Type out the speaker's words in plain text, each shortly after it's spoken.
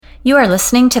You are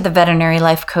listening to the Veterinary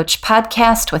Life Coach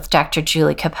podcast with Dr.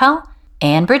 Julie Cappel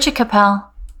and Bridget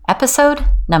Cappel, episode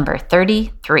number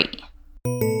 33.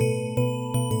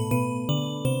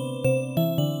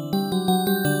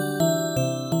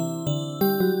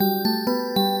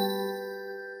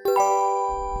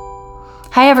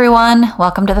 Hi, everyone.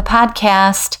 Welcome to the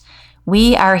podcast.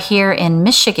 We are here in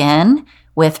Michigan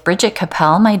with Bridget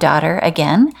Cappel, my daughter,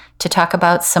 again, to talk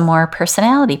about some more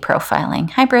personality profiling.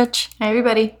 Hi, Bridge. Hi,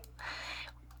 everybody.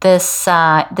 This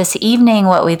evening,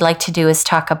 what we'd like to do is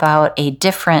talk about a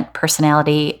different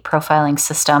personality profiling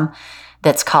system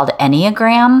that's called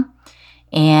Enneagram.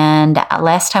 And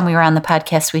last time we were on the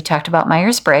podcast, we talked about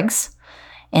Myers-Briggs.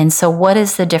 And so what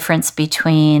is the difference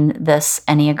between this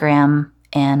Enneagram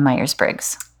and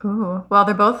Myers-Briggs? Ooh, well,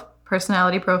 they're both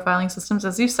personality profiling systems,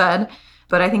 as you said.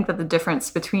 But I think that the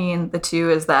difference between the two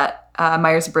is that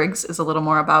Myers-Briggs is a little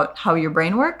more about how your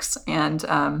brain works and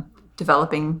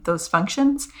developing those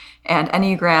functions. And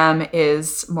Enneagram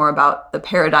is more about the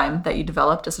paradigm that you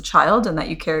developed as a child and that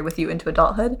you carry with you into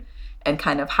adulthood and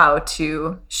kind of how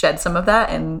to shed some of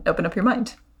that and open up your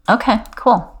mind. Okay,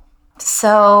 cool.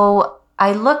 So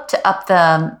I looked up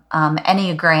the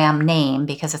Enneagram name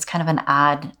because it's kind of an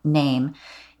odd name.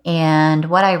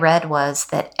 And what I read was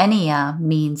that Ennea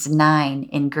means 9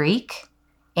 in Greek,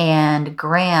 and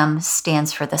gram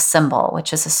stands for the symbol,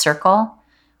 which is a circle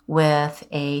with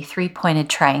a 3-pointed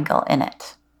triangle in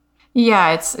it.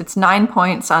 Yeah, it's 9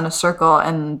 points on a circle,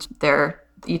 and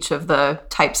each of the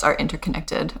types are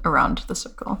interconnected around the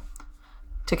circle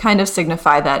to kind of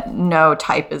signify that no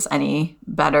type is any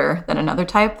better than another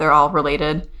type. They're all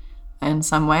related in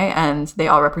some way, and they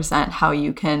all represent how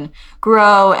you can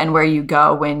grow and where you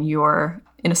go when you're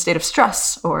in a state of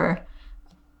stress or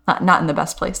not in the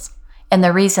best place. And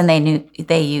the reason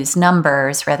they use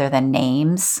numbers rather than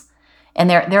names, and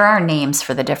there are names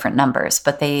for the different numbers,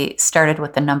 but they started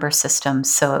with the number system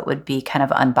so it would be kind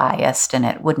of unbiased and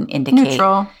it wouldn't indicate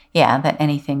neutral. Yeah, that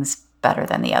anything's better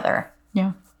than the other.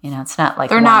 Yeah. You know, it's not like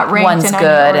they're not ranked one's in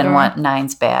good any order. and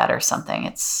 9's bad or something.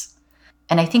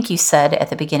 And I think you said at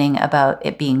the beginning about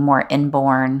it being more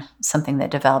inborn, something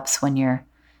that develops when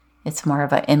it's more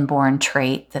of an inborn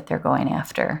trait that they're going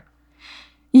after.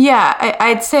 Yeah,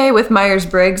 I'd say with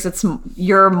Myers-Briggs,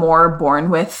 you're more born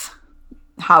with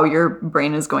how your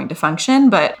brain is going to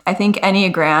function. But I think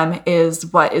Enneagram is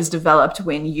what is developed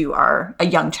when you are a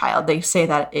young child. They say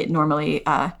that it normally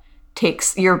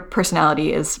takes, your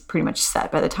personality is pretty much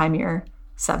set by the time you're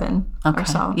 7 or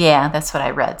so. Yeah, that's what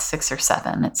I read, 6 or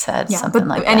 7. It said something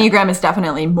like that. Enneagram is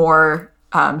definitely more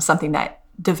something that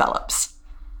develops.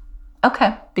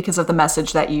 Okay. Because of the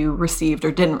message that you received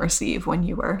or didn't receive when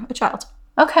you were a child.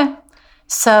 Okay.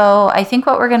 So I think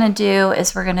what we're going to do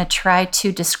is we're going to try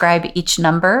to describe each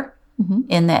number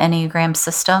in the Enneagram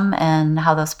system and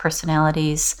how those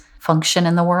personalities function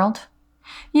in the world.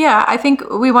 Yeah, I think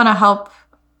we want to help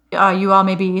you all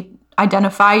maybe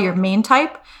identify your main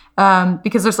type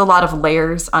because there's a lot of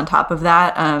layers on top of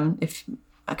that.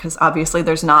 Because obviously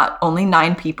there's not only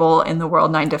 9 people in the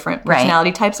world, 9 different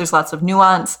personality types. There's lots of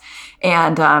nuance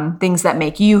and things that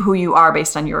make you who you are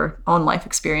based on your own life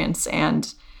experience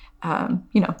and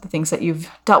the things that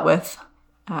you've dealt with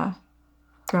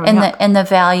growing up. And the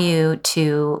value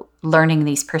to learning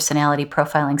these personality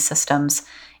profiling systems.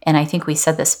 And I think we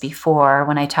said this before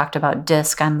when I talked about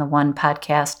DISC on the one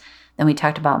podcast, then we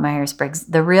talked about Myers-Briggs.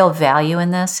 The real value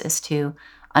in this is to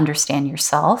understand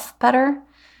yourself better,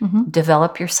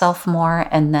 develop yourself more,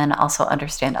 and then also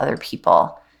understand other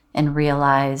people and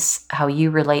realize how you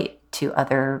relate to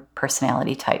other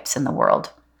personality types in the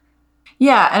world.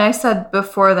 Yeah, and I said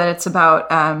before that it's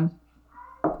about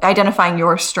identifying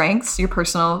your strengths, your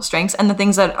personal strengths, and the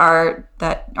things that are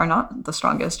not the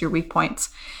strongest, your weak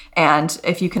points. And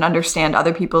if you can understand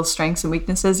other people's strengths and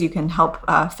weaknesses, you can help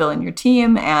fill in your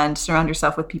team and surround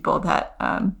yourself with people that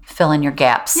fill in your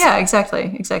gaps. Yeah,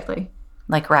 exactly.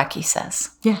 Like Rocky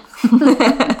says. Yeah.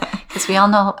 Because we all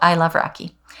know I love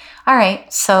Rocky. All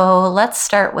right, so let's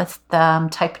start with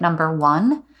type number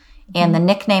 1. And the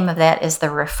nickname of that is the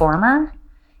Reformer.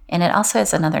 And it also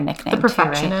has another nickname, the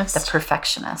Perfectionist. Too, right? The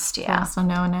Perfectionist, yeah. Also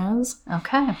known as.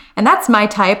 Okay. And that's my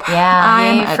type.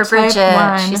 Yeah, yay for Bridget.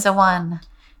 1. She's a 1.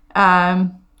 Do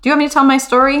you want me to tell my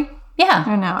story?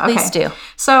 Yeah, or no? Please do.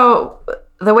 So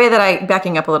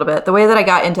backing up a little bit, the way that I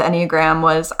got into Enneagram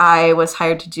was I was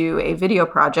hired to do a video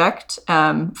project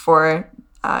for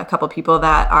a couple people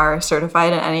that are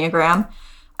certified in Enneagram.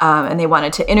 And they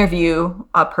wanted to interview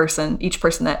each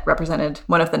person that represented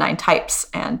one of the 9 types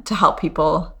and to help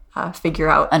people figure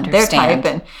out their Understand.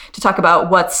 type and to talk about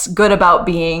what's good about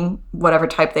being whatever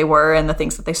type they were and the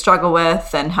things that they struggle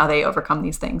with and how they overcome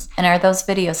these things. And are those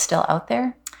videos still out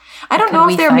there? I don't Could know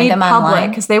we if they're find made them public online?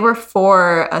 because they were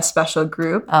for a special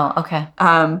group. Oh, okay.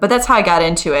 But that's how I got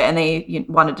into it. And they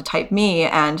wanted to type me.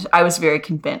 And I was very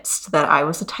convinced that I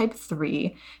was a type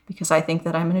 3 because I think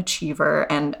that I'm an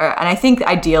achiever. And I think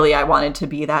ideally I wanted to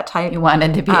be that type. You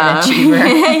wanted to be an achiever.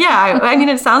 Yeah. I mean,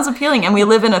 it sounds appealing. And we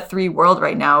live in a 3 world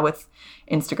right now with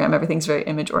Instagram. Everything's very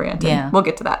image oriented. Yeah. We'll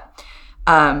get to that.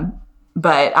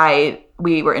 But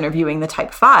we were interviewing the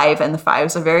type 5, and the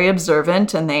 5s are very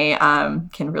observant, and they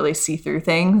can really see through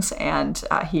things. And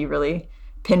he really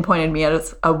pinpointed me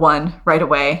as a 1 right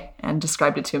away and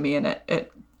described it to me, and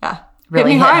it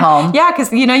Really hit me hit hard. home. Yeah,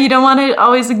 because you don't want to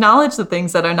always acknowledge the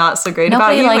things that are not so great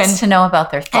about you. Nobody likes to know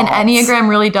about their and faults. Enneagram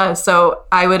really does. So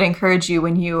I would encourage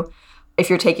you if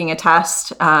you're taking a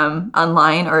test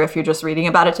online or if you're just reading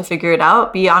about it to figure it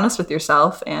out, be honest with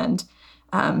yourself and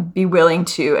be willing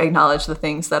to acknowledge the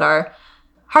things that are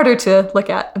harder to look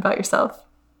at about yourself.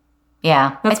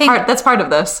 Yeah. That's part of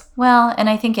this. Well, and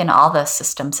I think in all the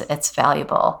systems, it's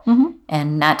valuable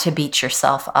and not to beat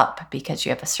yourself up because you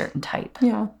have a certain type.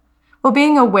 Yeah. Well,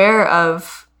 being aware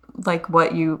of like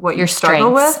what you Your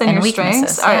struggle strengths with and your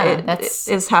weaknesses. strengths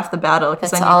is half the battle.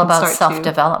 That's all about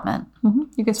self-development.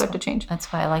 You can start to change. That's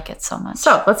why I like it so much.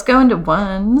 So let's go into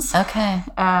 1s. Okay.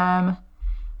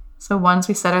 So 1s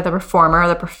we said are the reformer,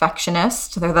 the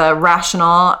perfectionist. They're the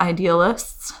rational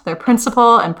idealists. They're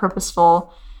principled and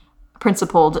purposeful,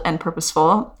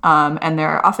 and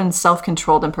they're often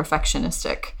self-controlled and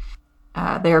perfectionistic.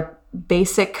 Their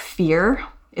basic fear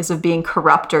is of being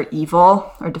corrupt or evil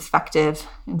or defective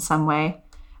in some way.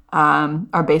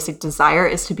 Our basic desire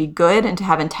is to be good and to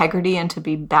have integrity and to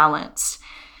be balanced.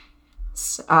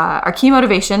 Our key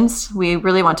motivations, we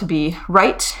really want to be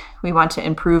right. We want to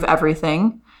improve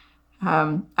everything.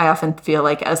 I often feel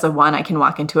like as a 1, I can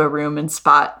walk into a room and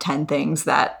spot 10 things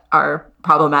that are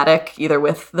problematic, either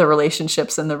with the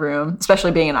relationships in the room,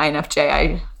 especially being an INFJ,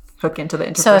 I hook into the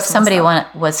interpersonal So if somebody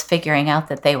stuff. was figuring out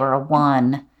that they were a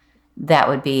 1, that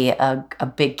would be a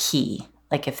big key.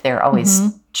 Like if they're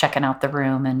always checking out the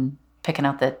room and picking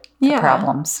out the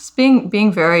problems. Just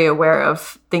being very aware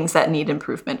of things that need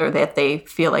improvement or that they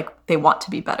feel like they want to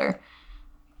be better.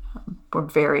 We're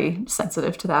very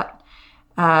sensitive to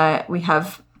that. We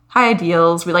have high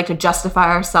ideals. We like to justify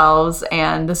ourselves.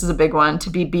 And this is a big one, to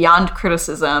be beyond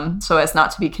criticism so as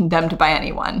not to be condemned by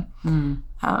anyone,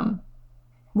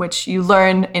 which you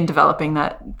learn in developing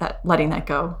that letting that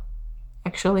go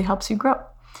actually helps you grow.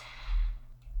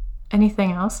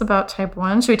 Anything else about type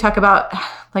 1? Should we talk about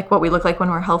like what we look like when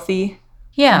we're healthy?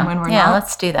 Yeah, and when we're not?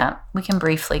 Let's do that. We can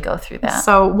briefly go through that.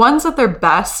 So 1s at their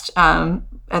best,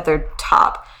 at their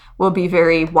top, will be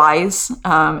very wise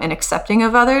and accepting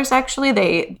of others.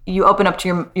 Actually, you open up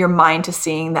to your mind to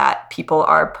seeing that people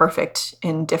are perfect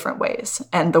in different ways,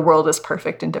 and the world is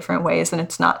perfect in different ways, and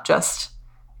it's not just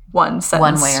one set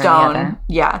One in way or the stone. other.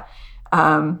 Yeah,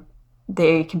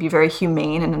 they can be very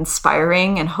humane and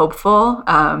inspiring and hopeful,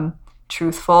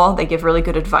 truthful. They give really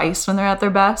good advice when they're at their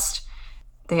best.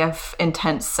 They have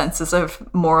intense senses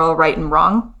of moral right and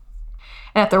wrong,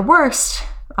 and at their worst,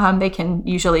 they can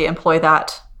usually employ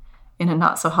that in a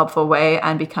not so helpful way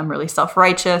and become really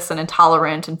self-righteous and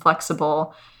intolerant and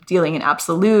flexible, dealing in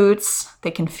absolutes.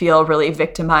 They can feel really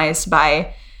victimized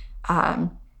by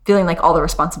feeling like all the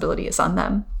responsibility is on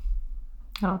them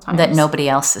at all times. That nobody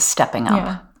else is stepping up.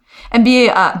 Yeah. And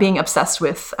being obsessed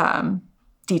with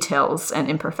details and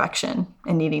imperfection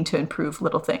and needing to improve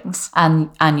little things.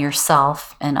 On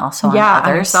yourself and also on Yeah, others.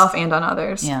 on yourself and on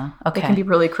others. Yeah, okay. They can be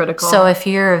really critical. So if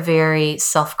you're very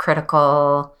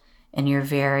self-critical and you're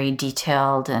very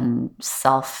detailed and there's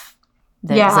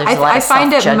a lot I of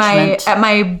find self-judgment. at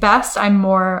my best, I'm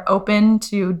more open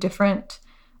to different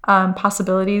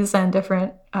possibilities and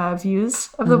different views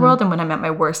of the world. And when I'm at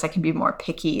my worst, I can be more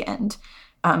picky and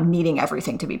needing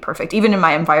everything to be perfect. Even in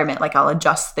my environment, like I'll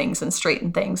adjust things and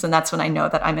straighten things. And that's when I know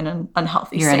that I'm in an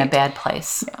unhealthy You're state. in a bad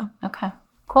place. Yeah. Okay,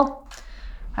 cool.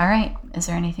 All right. Is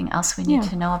there anything else we need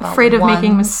to know about Afraid of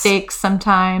making 1s? mistakes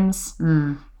sometimes.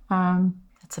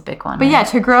 That's a big one. But right? yeah,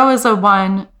 to grow as a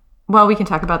 1, well, we can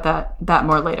talk about that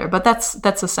more later. But that's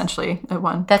essentially a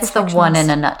 1. That's the 1 in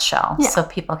a nutshell. Yeah. So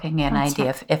people can get an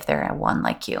idea if they're a 1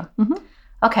 like you.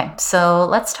 Okay, so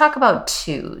let's talk about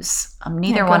 2s.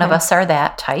 Neither one of us are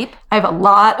that type. I have a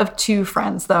lot of 2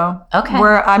 friends though. Okay.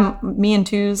 Me and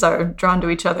 2s are drawn to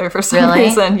each other for some Really?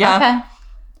 reason. Yeah. Okay.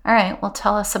 All right. Well,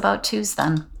 tell us about 2s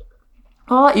then.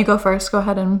 I'll let you go first. Go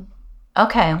ahead and.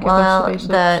 Okay. Well, us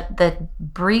the the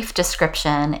brief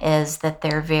description is that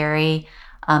they're very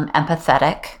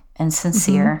empathetic. and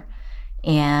sincere.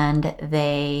 And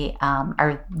they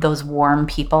are those warm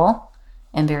people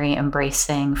and very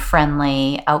embracing,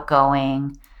 friendly,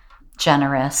 outgoing,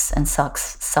 generous, and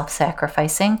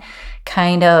self-sacrificing.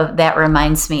 Kind of that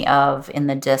reminds me of in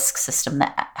the DISC system,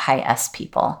 the high S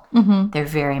people. They're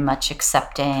very much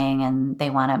accepting and they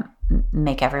want to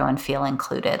make everyone feel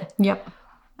included. Yep.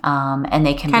 And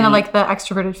they can kind of like the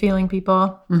extroverted feeling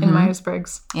people in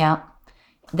Myers-Briggs. Yeah.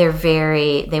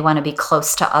 They want to be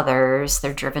close to others.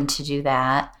 They're driven to do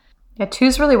that. Yeah,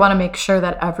 2s really want to make sure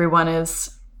that everyone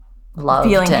is Loved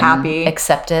feeling and happy.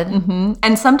 accepted.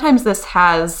 And sometimes this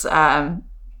has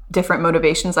different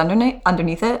motivations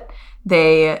underneath it.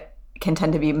 They can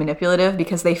tend to be manipulative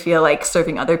because they feel like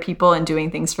serving other people and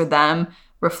doing things for them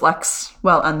reflects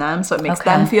well on them. So it makes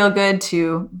them feel good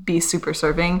to be super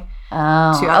serving to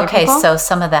other people. So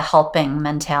some of the helping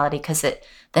mentality, because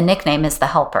the nickname is the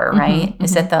helper, right?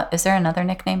 Is there another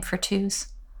nickname for 2s?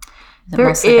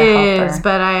 There is,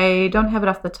 but I don't have it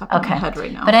off the top of my head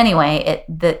right now. But anyway,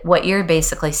 what you're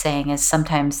basically saying is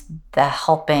sometimes the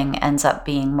helping ends up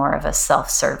being more of a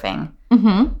self-serving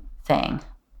thing.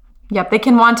 Yep, they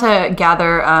can want to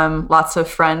gather lots of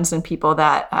friends and people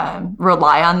that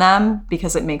rely on them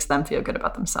because it makes them feel good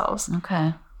about themselves.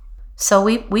 Okay. So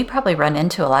we probably run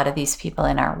into a lot of these people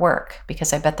in our work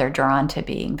because I bet they're drawn to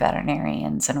being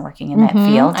veterinarians and working in that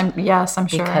field. I'm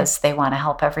sure. Because they want to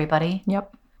help everybody.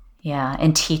 Yep. Yeah,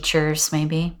 and teachers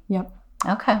maybe. Yep.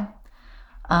 Okay.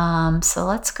 So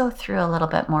let's go through a little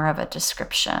bit more of a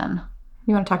description.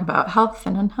 You want to talk about health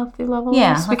and unhealthy levels?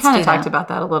 Yeah, we kind of talked about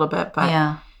that a little bit, but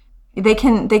yeah. They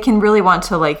can really want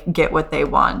to like get what they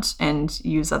want and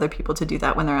use other people to do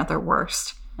that when they're at their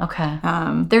worst. Okay.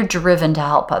 They're driven to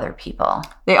help other people.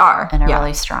 They are in a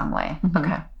really strong way.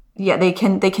 Okay. Yeah, they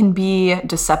can be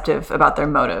deceptive about their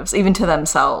motives, even to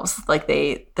themselves. Like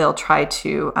they'll try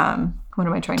to. What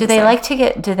am I trying to say? Do they like to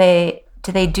get? Do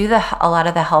they do a lot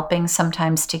of the helping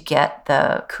sometimes to get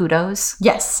the kudos?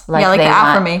 Yes. Like the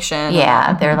affirmation.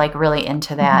 Yeah, they're like really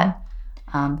into that.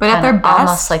 But at their best,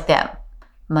 almost like that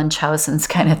Munchausen's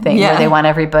kind of thing, where they want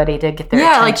everybody to get their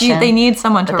attention. Like they need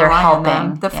someone to rely on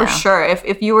them. For Yeah. sure.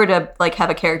 If you were to like have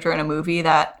a character in a movie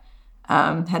that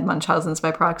had Munchausen's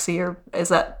by proxy, or is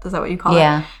that what you call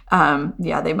it?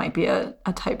 Yeah, they might be a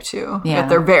type 2 if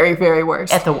they're very, very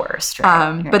worst. At the worst,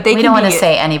 right? But we don't want to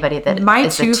say anybody that my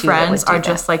is 2 friends are that.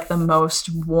 just like the most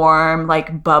warm,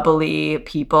 like bubbly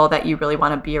people that you really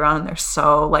want to be around. They're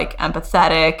so like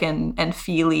empathetic and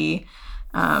feely.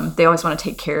 They always want to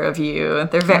take care of you.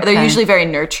 They're usually very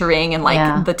nurturing and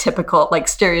like the typical, like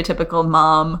stereotypical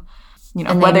mom. You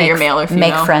know, whether you're male or female.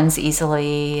 Make friends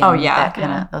easily.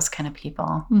 Those kind of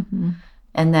people.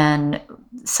 And then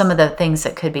some of the things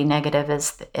that could be negative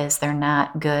is they're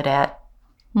not good at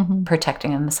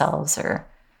protecting themselves, or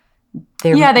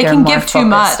they can give too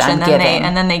much, and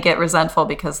then they get resentful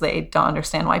because they don't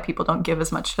understand why people don't give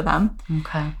as much to them.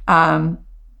 Okay.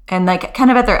 And like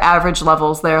kind of at their average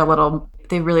levels,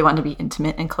 they really want to be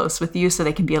intimate and close with you, so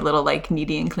they can be a little like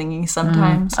needy and clingy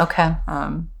sometimes. Okay.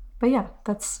 But yeah,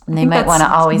 and they might want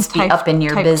to always be up in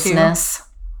your business.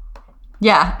 2.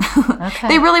 Yeah. Okay.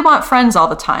 They really want friends all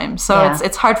the time. So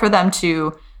it's hard for them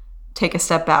to take a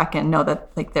step back and know that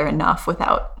like they're enough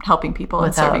without helping people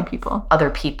and serving people.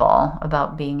 Other people,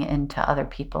 about being into other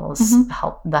people's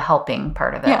help, the helping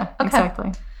part of it. Yeah,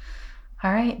 exactly.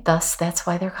 All right. Thus, that's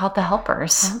why they're called the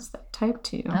helpers. That's type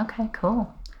 2. Okay,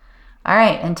 cool. All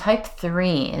right. And type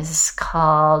 3 is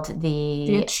called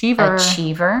the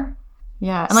achiever.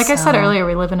 Yeah. And like I said earlier,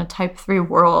 we live in a type 3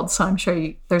 world. So I'm sure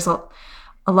there's a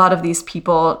lot of these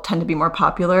people tend to be more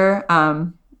popular.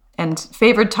 And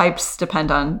favored types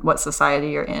depend on what society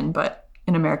you're in. But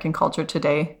in American culture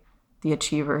today, the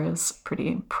achiever is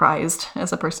pretty prized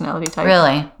as a personality type.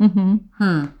 Really?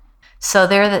 Mm-hmm. So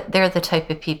they're the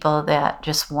type of people that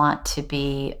just want to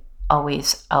be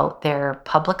always out there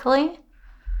publicly?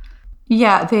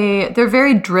 Yeah, they're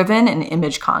very driven and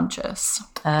image conscious.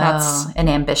 And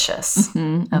ambitious.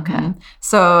 Okay.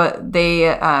 So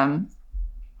they're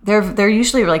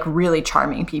usually like really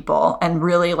charming people and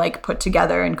really like put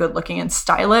together and good looking and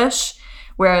stylish.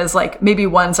 Whereas like maybe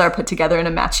 1s are put together in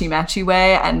a matchy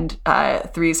way, and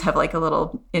 3s have like a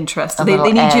little interest. They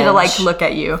need you to like look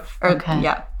at you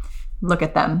look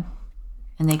at them.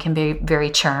 And they can be very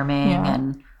charming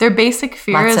and their basic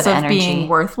fear is of energy. being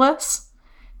worthless.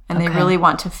 And they really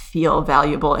want to feel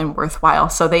valuable and worthwhile.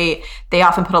 So they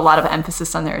often put a lot of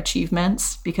emphasis on their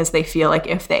achievements because they feel like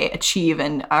if they achieve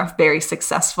and are very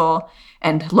successful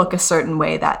and look a certain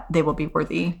way, that they will be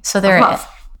worthy of love.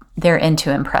 They're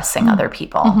into impressing other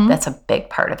people. That's a big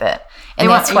part of it. And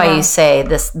that's why you say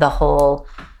the whole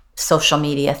social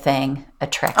media thing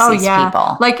attracts Oh, these yeah.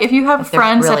 people. Like if you have they're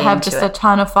friends that really have into just a it.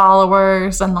 ton of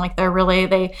followers and like they're really,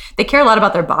 they care a lot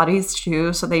about their bodies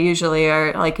too. So they usually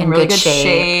are like in really good good shape.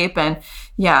 shape. And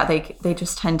yeah, they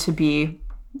just tend to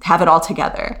have it all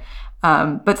together.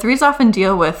 But threes often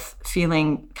deal with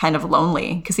feeling kind of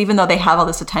lonely because even though they have all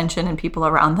this attention and people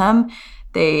around them,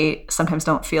 they sometimes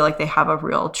don't feel like they have a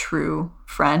real true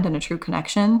friend and a true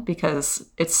connection because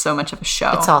it's so much of a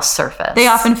show. It's all surface. They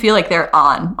often feel like they're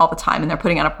on all the time and they're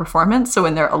putting on a performance. So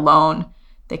when they're alone,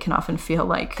 they can often feel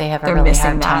like They have a they're really missing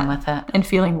hard that time with it. and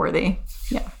feeling worthy.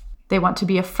 Yeah. They want to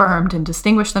be affirmed and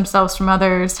distinguish themselves from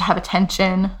others, to have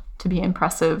attention, to be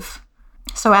impressive.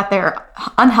 So at their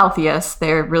unhealthiest,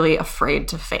 they're really afraid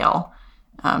to fail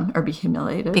or be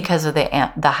humiliated. Because of the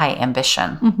high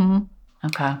ambition. Mm-hmm.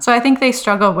 Okay. So I think they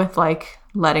struggle with like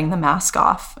letting the mask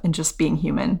off and just being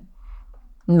human.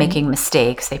 Making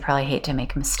mistakes. They probably hate to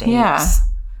make mistakes. Yeah.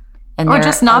 And Or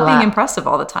just not being impressive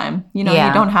all the time. You know,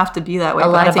 you don't have to be that way. A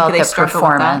lot but I think about they the struggle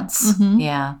with that. performance. Mm-hmm.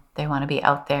 Yeah. They want to be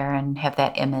out there and have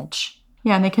that image.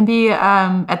 Yeah, and they can be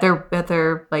at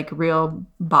their like real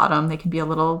bottom. They can be a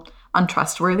little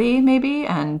untrustworthy, maybe,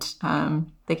 and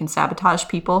they can sabotage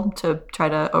people to try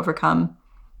to overcome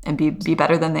and be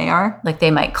better than they are. Like they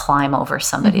might climb over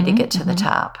somebody to get to the mm-hmm.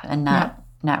 top and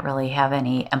not really have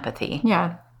any empathy.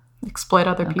 Yeah, exploit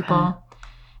other people.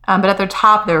 But at their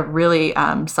top, they're really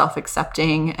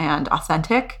self-accepting and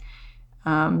authentic,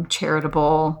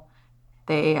 charitable.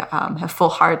 They have full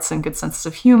hearts and good senses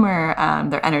of humor.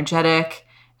 They're energetic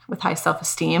with high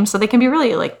self-esteem. So they can be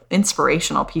really like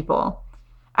inspirational people.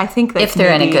 I think that if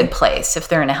they're in a good place, if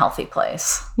they're in a healthy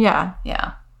place. Yeah.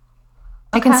 Yeah.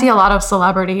 I can see a lot of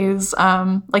celebrities,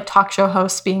 like talk show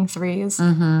hosts being threes,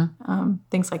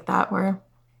 things like that, where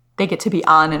they get to be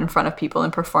on and in front of people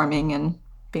and performing and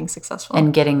being successful.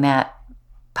 And getting that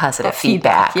positive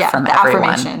feedback from everyone.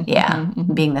 Affirmation. Yeah.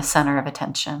 Mm-hmm. Being the center of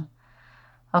attention.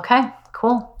 Okay,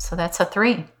 cool. So that's a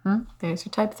 3. There's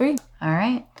your type 3. All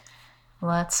right.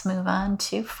 Let's move on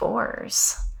to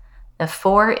 4s. The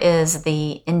 4 is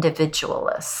the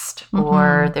individualist,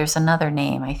 or there's another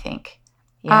name, I think.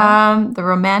 Yeah. The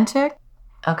romantic.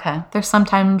 Okay. They're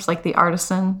sometimes like the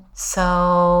artisan.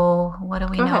 So what do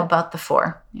we know ahead. about the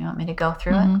 4? You want me to go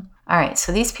through it? All right.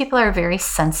 So these people are very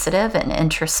sensitive and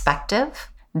introspective.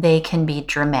 They can be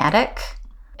dramatic,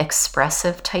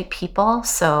 expressive type people.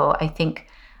 So I think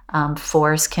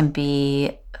 4s can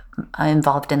be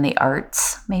involved in the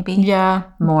arts, maybe. Yeah.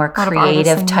 More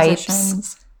creative types.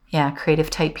 Musicians. Yeah, creative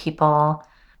type people.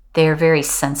 They're very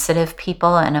sensitive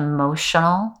people and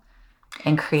emotional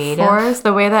and creative. 4s,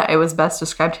 the way that it was best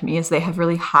described to me is they have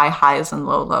really high highs and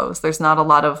low lows. There's not a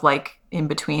lot of like in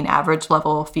between average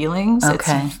level feelings.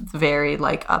 Okay. It's very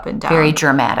like up and down. Very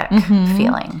dramatic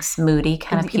feelings, moody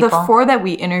kind of people. The 4 that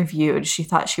we interviewed, she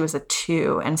thought she was a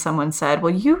 2, and someone said,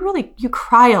 well, you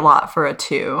cry a lot for a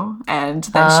 2. And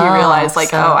then she realized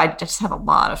like, I just have a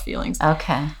lot of feelings.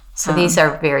 Okay. So these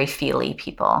are very feely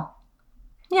people.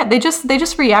 Yeah, they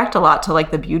just react a lot to like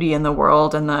the beauty in the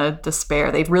world and the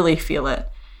despair. They really feel it.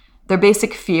 Their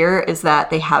basic fear is that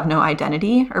they have no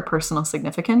identity or personal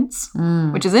significance,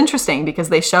 which is interesting because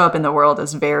they show up in the world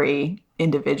as very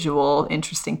individual,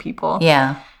 interesting people.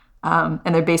 Yeah.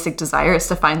 And their basic desire is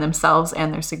to find themselves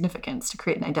and their significance, to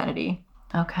create an identity.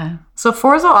 Okay. So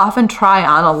 4s will often try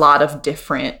on a lot of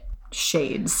different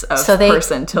shades of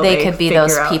person till they could be figure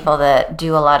those out. people that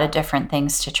do a lot of different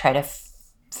things to try to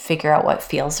figure out what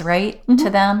feels right to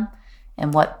them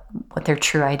and what their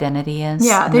true identity is.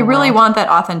 Yeah, they really want that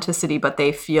authenticity, but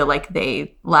they feel like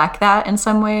they lack that in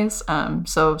some ways.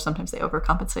 So sometimes they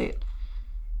overcompensate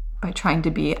by trying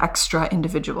to be extra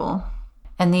individual.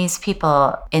 And these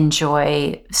people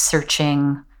enjoy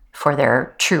searching for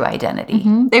their true identity.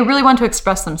 They really want to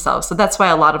express themselves. So that's why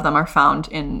a lot of them are found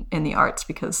in the arts,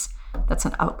 because that's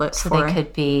an outlet So for they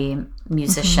could be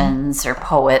musicians or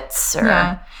poets or...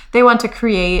 Yeah. They want to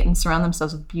create and surround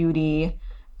themselves with beauty,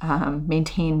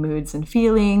 maintain moods and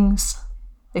feelings.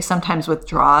 They sometimes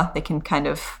withdraw. They can kind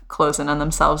of close in on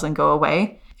themselves and go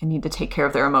away and need to take care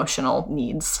of their emotional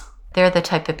needs. They're the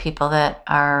type of people that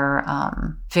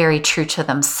are very true to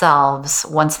themselves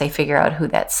once they figure out who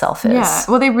that self is. Yeah.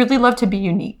 Well, they really love to be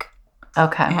unique.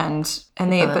 Okay. And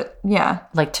they, but yeah.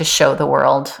 Like to show the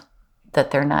world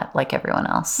that they're not like everyone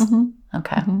else.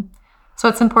 Okay. So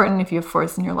it's important if you have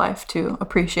 4s in your life to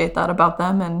appreciate that about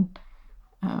them and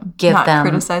Give them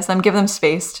criticize them. Give them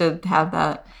space to have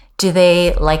that. Do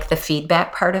they like the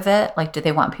feedback part of it? Like, do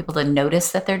they want people to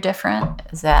notice that they're different?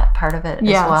 Is that part of it as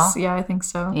well? Yeah, I think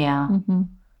so. Yeah.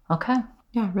 Okay.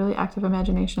 Yeah, really active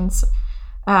imaginations.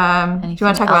 Do you want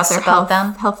to talk about their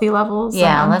them? healthy levels?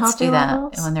 Yeah, and let's do that.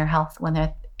 levels? When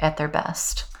they're at their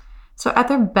best? So at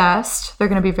their best, they're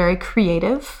going to be very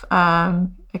creative,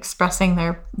 expressing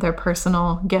their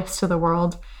personal gifts to the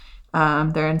world.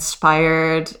 They're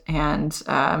inspired and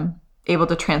able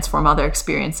to transform all their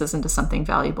experiences into something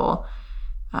valuable,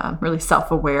 really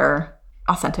self-aware,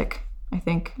 authentic, I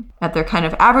think. At their kind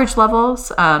of average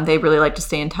levels, they really like to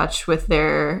stay in touch with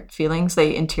their feelings.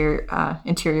 They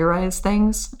interiorize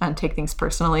things and take things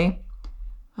personally.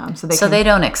 So they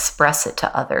don't express it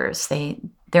to others.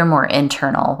 They're more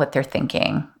internal with their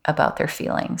thinking about their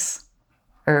feelings.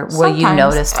 Or will you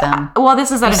notice them? Well, this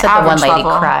is at an average the one lady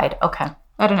level. cried. Okay.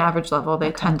 At an average level,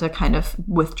 they tend to kind of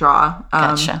withdraw.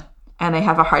 Gotcha. And they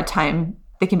have a hard time.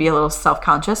 They can be a little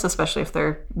self-conscious, especially if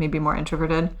they're maybe more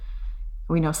introverted.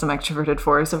 We know some extroverted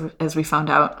fours, as we found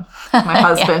out. My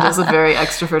husband is a very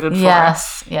extroverted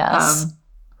four. Yes.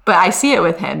 But I see it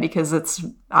with him because it's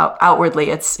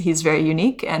outwardly, he's very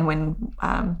unique. And when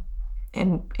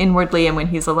inwardly and when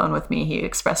he's alone with me, he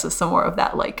expresses some more of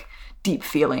that like deep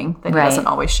feeling that he doesn't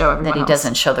always show everyone else.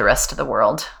 Doesn't show the rest of the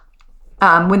world.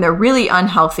 When they're really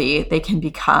unhealthy, they can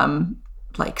become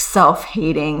like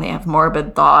self-hating. They have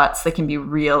morbid thoughts. They can be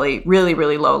really, really,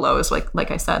 really low lows, like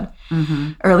I said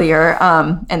earlier.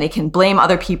 And they can blame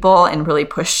other people and really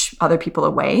push other people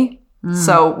away.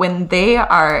 So when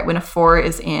a four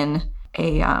is in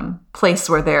a place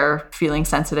where they're feeling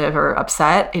sensitive or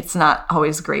upset, it's not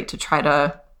always great to try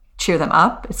to cheer them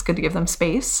up. It's good to give them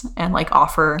space and like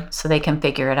offer. So they can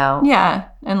figure it out. Yeah.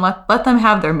 And let them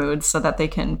have their moods so that they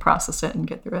can process it and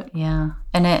get through it. Yeah.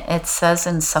 And it says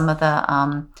in some of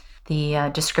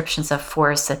the descriptions of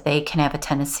fours that they can have a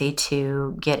tendency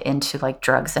to get into like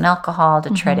drugs and alcohol to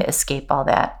try to escape all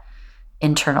that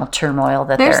internal turmoil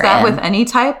that there's they're that in. With any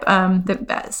type.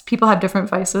 People have different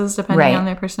vices depending on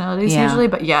their personalities usually.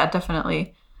 But yeah,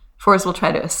 definitely fours will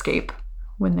try to escape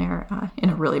when they're in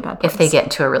a really bad place. If they get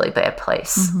into a really bad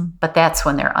place. But that's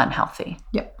when they're unhealthy.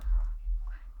 Yep.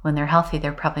 When they're healthy,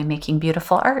 they're probably making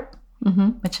beautiful art,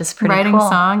 which is pretty Writing cool.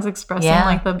 songs, expressing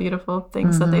like the beautiful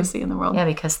things that they see in the world. Yeah,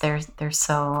 because they're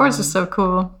so... Fours are so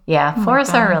cool. Yeah,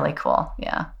 fours are really cool.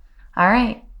 Yeah. All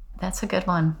right. That's a good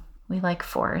one. We like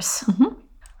fours.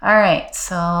 All right.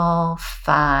 So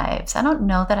fives. I don't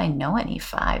know that I know any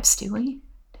fives, do we?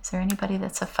 Is there anybody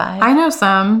that's a five? I know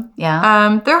some.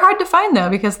 Yeah. They're hard to find, though,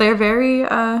 because they're very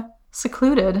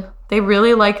secluded. They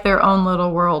really like their own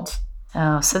little world.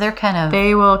 Oh, so they're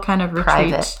they will kind of retreat.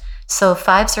 Private. So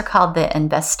fives are called the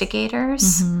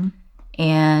investigators,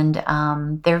 and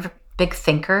they're big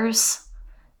thinkers.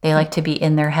 They like to be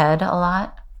in their head a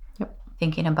lot,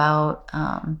 thinking about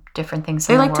different things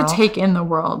in the world. They like to take in the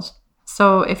world.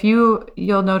 So if you'll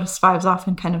notice fives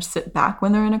often kind of sit back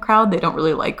when they're in a crowd. They don't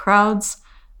really like crowds.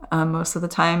 Most of the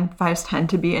time, fives tend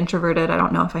to be introverted. I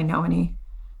don't know if I know any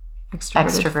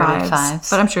extroverted fives,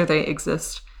 but I'm sure they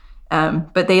exist.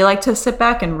 But they like to sit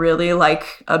back and really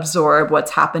like absorb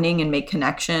what's happening and make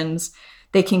connections.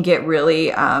 They can get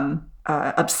really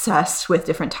obsessed with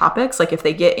different topics. Like if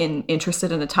they get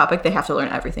interested in a topic, they have to learn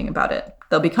everything about it.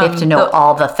 They have to know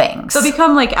all the things. They'll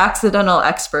become like accidental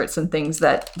experts in things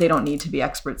that they don't need to be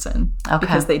experts in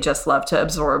because they just love to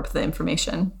absorb the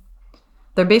information.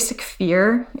 Their basic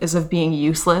fear is of being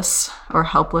useless or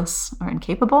helpless or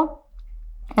incapable.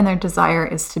 And their desire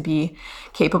is to be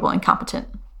capable and competent,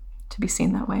 to be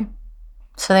seen that way.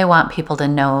 So they want people to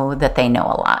know that they know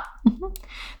a lot.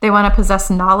 They want to possess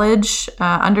knowledge,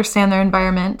 understand their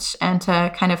environment, and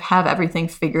to kind of have everything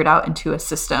figured out into a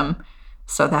system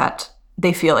so that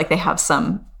they feel like they have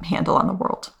some handle on the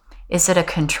world. Is it a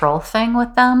control thing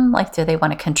with them? Like, do they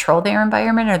want to control their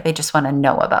environment, or they just want to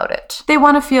know about it? They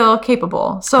want to feel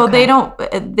capable. So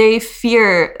they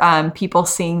fear people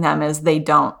seeing them as they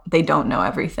don't know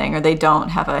everything, or they don't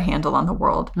have a handle on the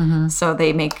world. So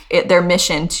they make it their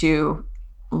mission to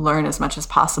learn as much as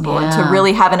possible and to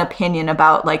really have an opinion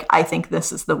about, like, I think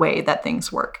this is the way that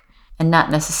things work. And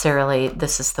not necessarily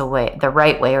this is the way, the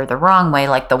right way or the wrong way,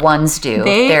 like the ones do.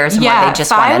 There's more they just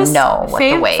want to know what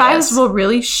the way fives is. Will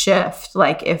really shift.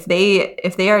 Like if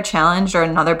they are challenged or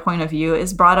another point of view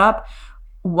is brought up,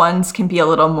 ones can be a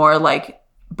little more like,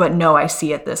 but no, I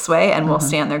see it this way, and will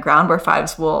stand their ground, where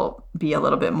fives will be a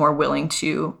little bit more willing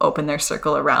to open their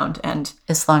circle around and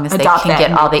as long as they can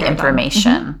get all the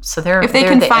information. So they're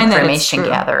the information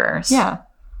gatherers. Yeah.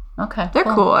 Okay. They're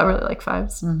cool. I really like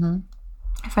fives.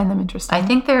 I find them interesting.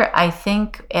 I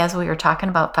think as we were talking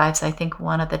about fives, I think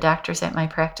one of the doctors at my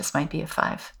practice might be a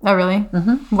five. Oh, really?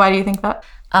 Why do you think that?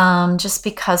 Just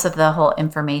because of the whole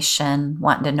information,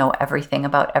 wanting to know everything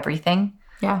about everything.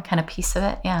 Yeah. Kind of piece of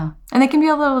it. Yeah. And they can be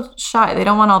a little shy. They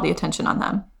don't want all the attention on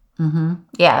them.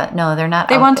 Yeah. No, they're not.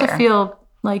 They want to feel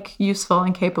like useful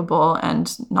and capable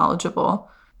and knowledgeable.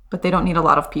 but they don't need a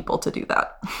lot of people to do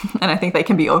that. And I think they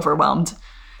can be overwhelmed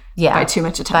by too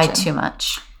much attention. By too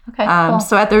much. Okay, cool.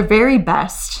 So at their very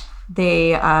best,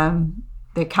 they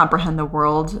comprehend the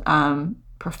world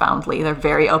profoundly. They're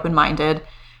very open-minded.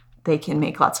 They can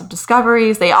make lots of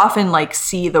discoveries. They often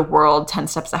see the world 10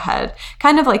 steps ahead.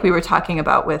 Kind of like we were talking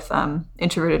about with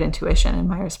introverted intuition and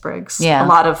Myers-Briggs. Yeah. A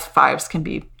lot of 5s can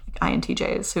be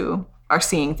INTJs who are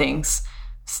seeing things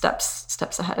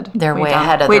steps ahead. They're way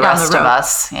ahead of the rest of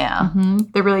us. Yeah. Mm-hmm.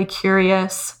 They're really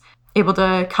curious, able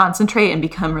to concentrate and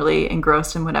become really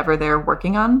engrossed in whatever they're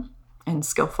working on, and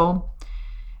skillful.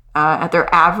 At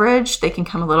their average, they can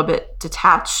become a little bit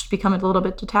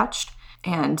detached,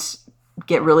 and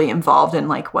get really involved in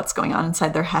what's going on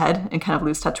inside their head and kind of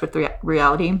lose touch with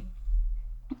reality.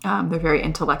 They're very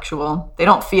intellectual. They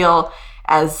don't feel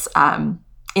as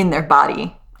in their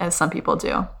body as some people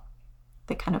do.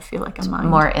 They kind of feel like a mind.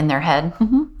 More in their head.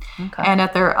 Mm-hmm. Okay. And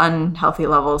at their unhealthy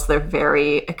levels, they're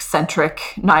very eccentric,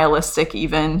 nihilistic,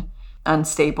 even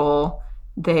unstable.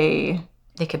 They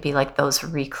could be like those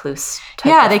recluse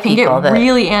type of they can people get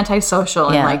really antisocial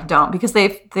and Yeah. don't, because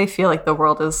they feel like the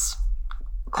world is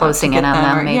closing in on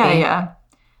them, maybe. Yeah.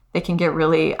 They can get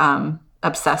really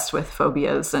obsessed with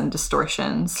phobias and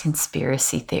distortions.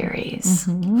 Conspiracy theories.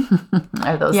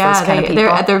 Are those Yeah, kind of people? they're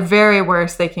at their very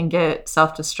worst, they can get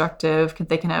self-destructive.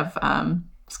 They can have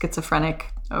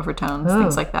schizophrenic overtones,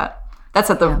 things like that.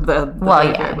 That's at the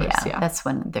very worst. Yeah. That's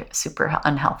when they're super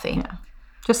unhealthy. Yeah.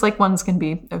 Just like ones can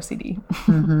be OCD.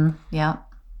 Yeah.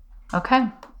 Okay.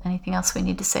 Anything else we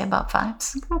need to say about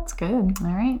 5s? That's good. All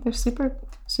right. They're super,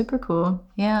 super cool.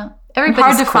 Yeah. Everybody's Everybody's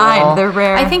hard to cool. find. They're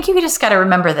rare. I think you just got to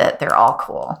remember that they're all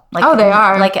cool. They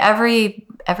are. Like every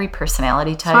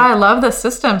personality type. I love the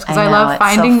systems because I know, love it's so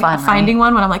finding fun,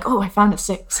 one when I'm like, oh, I found a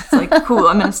 6. It's like, cool.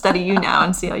 I'm going to study you now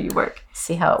and see how you work.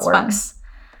 See how it It's works.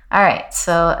 All right.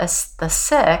 So the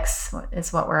 6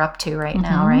 is what we're up to right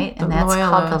now, right? And that's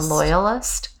called the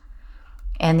loyalist.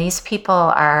 And these people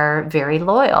are very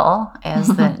loyal, as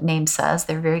the name says.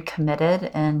 They're very committed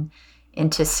and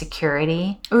into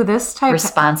security. Oh, this type.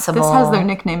 Responsible. This has their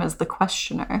nickname as the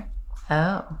questioner.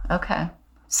 Oh, okay.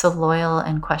 So loyal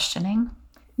and questioning.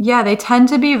 Yeah, they tend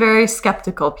to be very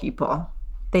skeptical people.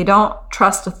 They don't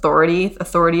trust authority.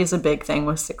 Authority is a big thing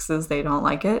with 6s. They don't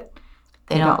like it.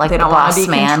 They don't like They the don't want boss to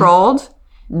be man. controlled.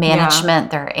 Management.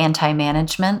 They're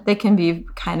anti-management. They can be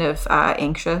kind of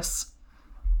anxious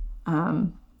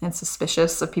and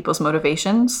suspicious of people's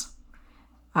motivations.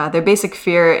 Their basic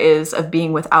fear is of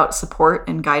being without support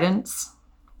and guidance,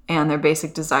 and their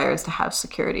basic desire is to have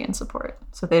security and support.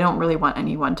 So they don't really want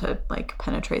anyone to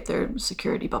penetrate their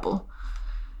security bubble.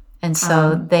 And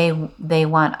so they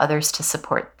want others to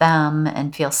support them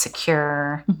and feel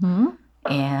secure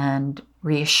and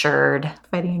reassured.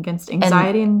 Fighting against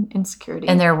anxiety and insecurity.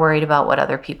 And they're worried about what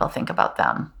other people think about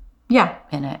them. Yeah.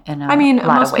 In a I mean,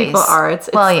 lot most of ways. people are. It's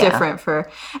different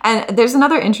and there's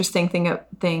another interesting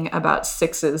thing about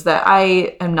 6s that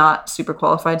I am not super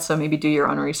qualified, so maybe do your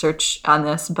own research on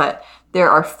this, but there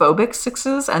are phobic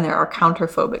 6s and there are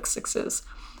counterphobic 6s.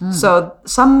 So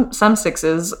some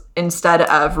 6s, instead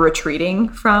of retreating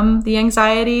from the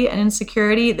anxiety and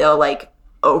insecurity, they'll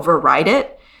override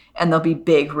it, and they'll be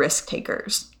big risk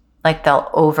takers. Like they'll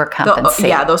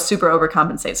overcompensate. They'll super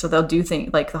overcompensate. So they'll do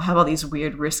things they'll have all these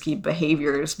weird risky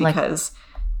behaviors because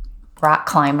rock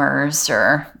climbers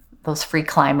or those free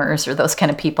climbers or those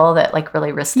kind of people that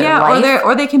really risk their life.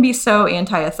 Or they can be so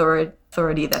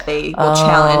anti-authority that they will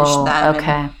challenge them.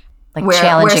 Okay. where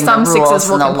Challenging some the rules 6s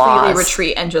will and the completely laws.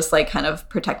 retreat and just kind of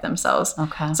protect themselves.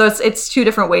 Okay. So it's two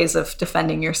different ways of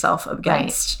defending yourself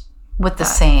against. With the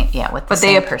same, with the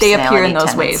same personality they appear in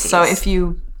those ways. tendencies. So if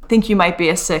you think you might be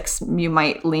a 6, you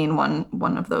might lean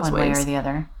one of those one ways. way or the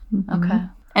other. Okay.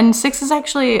 And 6s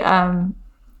actually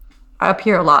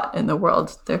appear a lot in the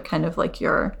world. They're kind of like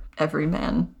your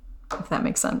everyman, if that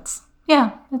makes sense.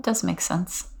 Yeah, it does make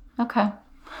sense. Okay.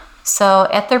 So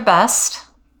at their best,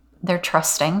 they're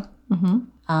trusting.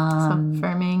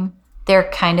 Affirming. They're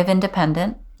kind of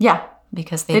independent. Yeah.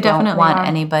 Because they don't definitely want are.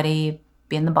 anybody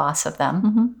being the boss of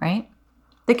them, right?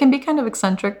 They can be kind of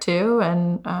eccentric too,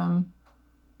 and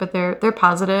but they're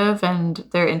positive and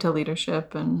they're into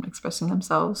leadership and expressing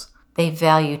themselves. They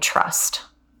value trust.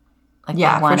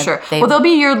 For sure. They'll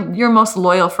be your most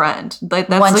loyal friend. That's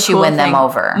once the you cool win them thing.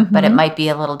 over, but it might be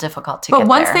a little difficult to get there. But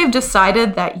once they've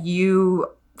decided that you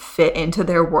fit into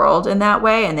their world in that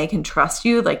way and they can trust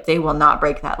you, they will not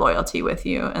break that loyalty with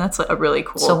you. And that's a really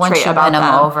cool So once trait you about win them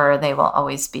them. over, they will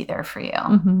always be there for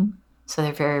you. So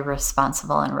they're very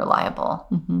responsible and reliable.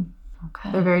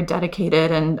 Okay. They're very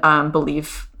dedicated and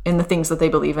believe in the things that they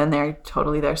believe in. They're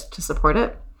totally there to support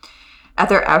it. At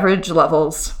their average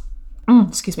levels,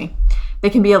 excuse me. They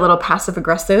can be a little passive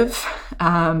aggressive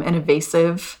and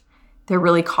evasive. They're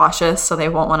really cautious, so they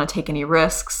won't want to take any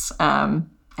risks, and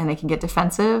they can get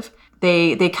defensive.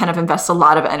 They kind of invest a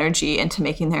lot of energy into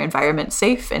making their environment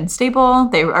safe and stable.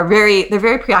 They're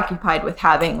very preoccupied with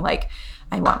having like,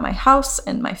 I want my house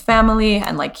and my family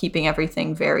and like keeping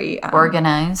everything very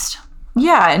organized.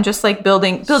 Yeah, and just like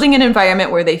building an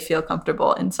environment where they feel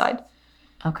comfortable inside.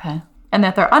 Okay. And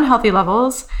at their unhealthy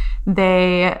levels,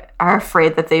 they are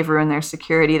afraid that they've ruined their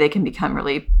security. They can become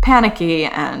really panicky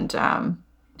and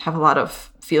have a lot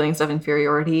of feelings of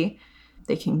inferiority.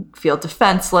 They can feel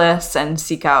defenseless and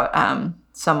seek out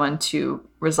someone to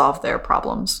resolve their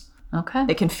problems. Okay.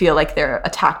 They can feel like they're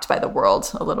attacked by the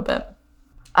world a little bit.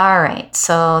 All right.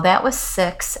 So that was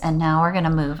 6, and now we're going to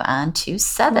move on to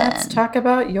 7. Let's talk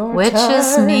about your which type.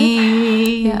 is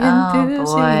me. Oh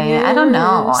boy, I don't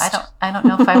know. I don't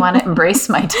know if I want to embrace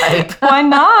my type. Why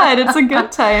not? It's a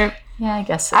good type. Yeah, I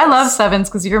guess. I love 7s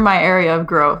because you're my area of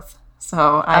growth.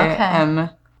 So I am.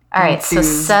 All right, so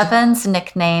enthused. 7's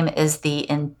nickname is the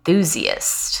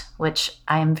enthusiast, which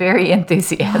I am very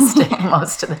enthusiastic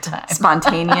most of the time.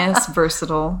 Spontaneous,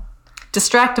 versatile,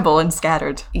 distractible, and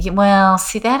scattered. Well,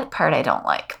 see, that part I don't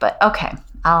like, but okay,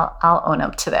 I'll own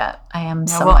up to that. I am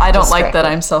Well, I don't like that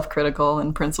distracted. I'm self-critical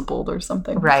and principled or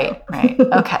something. Right.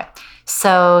 Okay.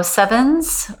 So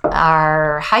 7s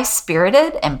are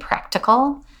high-spirited and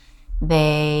practical.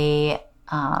 They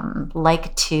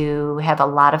like to have a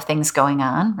lot of things going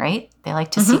on, right? They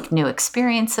like to seek new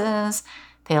experiences.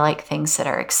 They like things that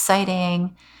are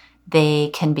exciting.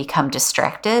 They can become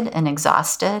distracted and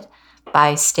exhausted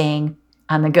by staying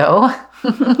on the go.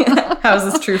 How is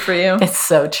this true for you? It's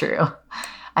so true.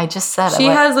 I just said She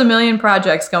has a million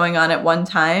projects going on at one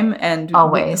time, and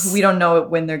always. we don't know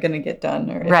when they're going to get done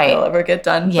or if Right. they'll ever get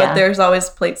done. Yeah. But there's always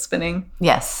plate spinning.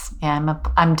 Yes. Yeah,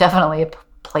 I'm definitely a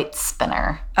plate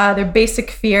spinner. Their basic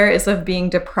fear is of being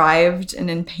deprived and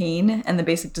in pain, and the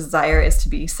basic desire is to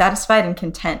be satisfied and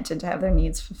content and to have their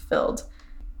needs fulfilled.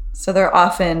 So they're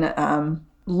often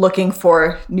looking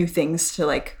for new things to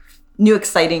like, new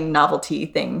exciting novelty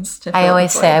things to I fill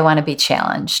always the say void. I want to be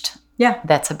challenged. Yeah.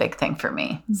 That's a big thing for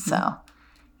me. So,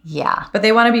 yeah. But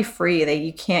they want to be free.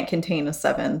 You can't contain a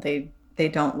 7. They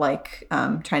don't like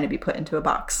trying to be put into a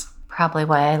box. Probably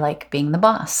why I like being the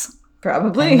boss.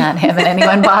 Probably. And not having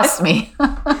anyone boss me.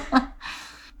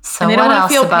 So And they what don't want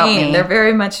else to feel about pain. me? They're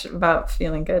very much about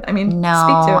feeling good. I mean, speak to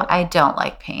No, it. I don't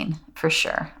like pain, for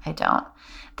sure. I don't.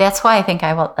 That's why I think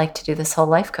I would like to do this whole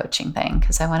life coaching thing,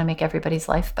 because I want to make everybody's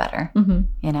life better.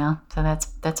 You know, so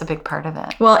that's a big part of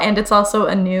it. Well, and it's also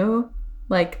a new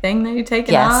like thing that you take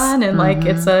it Yes. on, and like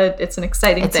it's an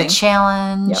exciting It's thing. a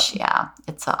challenge. Yep. Yeah,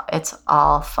 it's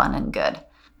all fun and good.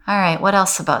 All right, what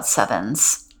else about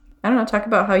 7s? I don't know. Talk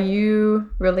about how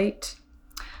you relate.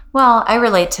 Well, I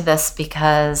relate to this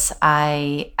because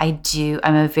I'm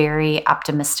a very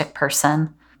optimistic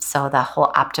person. So the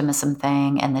whole optimism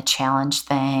thing and the challenge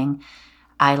thing,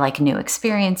 I like new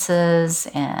experiences,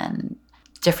 and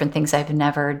different things I've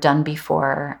never done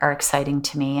before are exciting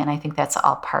to me. And I think that's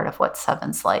all part of what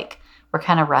 7's like. We're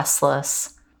kind of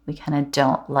restless. We kind of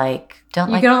don't like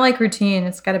routine.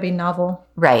 It's got to be novel.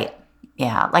 Right.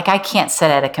 Yeah. Like I can't sit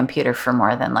at a computer for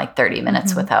more than like 30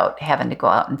 minutes without having to go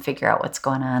out and figure out what's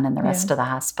going on in the rest of the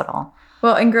hospital.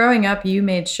 Well, and growing up, you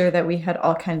made sure that we had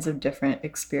all kinds of different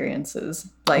experiences.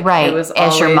 Like Right, it was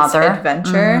as always your mother.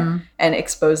 adventure and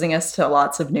exposing us to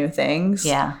lots of new things.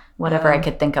 Yeah. Whatever I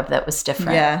could think of that was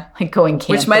different. Yeah. Like going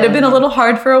camping. Which might have been a little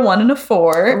hard for a 1 and a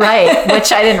 4. Right.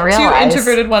 Which I didn't realize. 2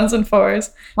 introverted 1s and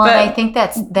 4s. Well, But and I think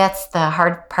that's the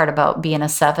hard part about being a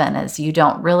 7 is you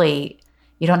don't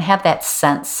have that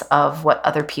sense of what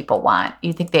other people want.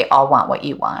 You think they all want what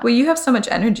you want. well, you have so much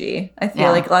energy. I feel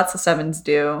Yeah. like lots of 7s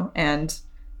do, and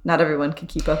not everyone can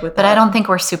keep up with But that. I don't think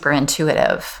we're super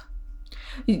intuitive.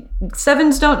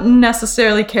 7s don't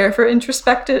necessarily care for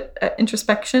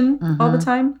introspection all the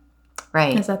time.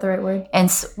 Right. Is that the right word?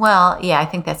 And well, yeah, I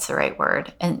think that's the right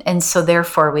word. And so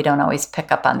therefore we don't always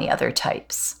pick up on the other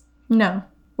types. No.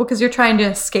 Well, because you're trying to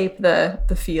escape the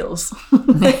feels.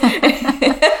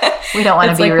 We don't want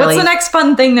to It's be like, really. what's the next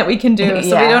fun thing that we can do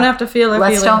so we Yeah. don't have to feel a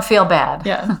Let's feeling? don't feel bad.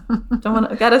 Yeah.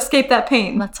 Gotta escape that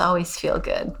pain. Let's always feel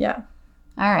good. Yeah.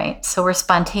 All right. So we're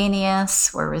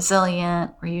spontaneous. We're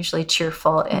resilient. We're usually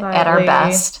cheerful at our Lively.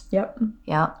 best. Yep.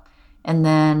 Yep. And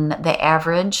then the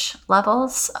average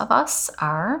levels of us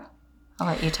are. I'll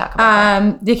let you talk about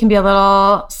that. They can be a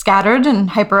little scattered and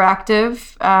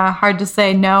hyperactive. Hard to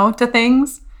say no to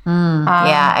things.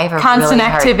 Yeah, I have a Constant really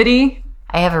hard, activity.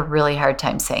 I have a really hard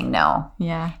time saying no.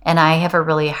 Yeah. And I have a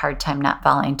really hard time not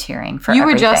volunteering for You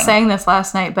were everything. just saying this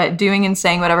last night, but doing and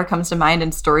saying whatever comes to mind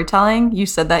in storytelling, you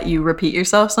said that you repeat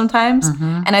yourself sometimes.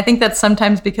 And I think that's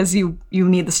sometimes because you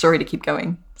need the story to keep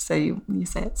going. So you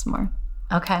say it some more.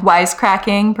 Okay.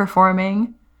 Wisecracking,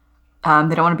 performing. They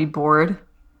don't want to be bored.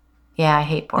 Yeah, I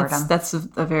hate boredom. That's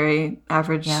a very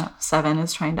average 7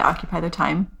 is trying to occupy their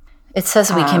time. It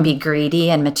says we can be greedy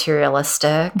and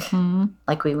materialistic.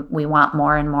 Like we want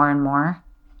more and more and more.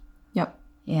 Yep.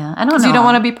 Yeah, I don't know. Because you don't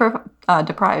want to be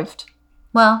deprived.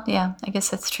 Well, yeah, I guess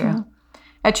that's true. Yeah.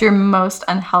 At your most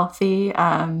unhealthy,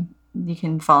 you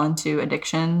can fall into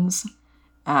addictions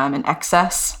and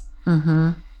excess.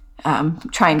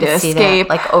 Trying to escape. That,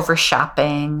 like over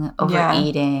shopping,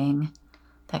 overeating,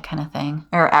 that kind of thing.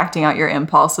 Or acting out your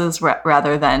impulses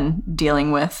rather than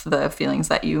dealing with the feelings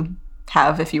that you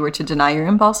have if you were to deny your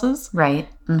impulses. Right.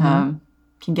 Can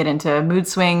get into mood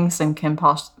swings and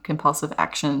compulsive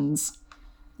actions.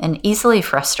 And easily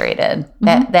frustrated.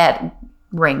 That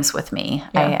rings with me.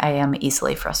 Yeah. I am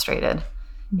easily frustrated.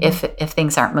 If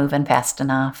things aren't moving fast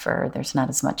enough or there's not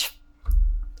as much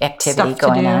activity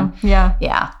going on. Yeah.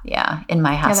 In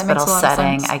my hospital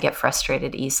setting, I get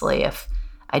frustrated easily if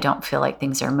I don't feel like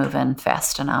things are moving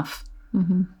fast enough.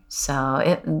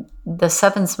 So the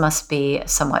 7s must be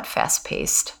somewhat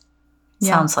fast-paced.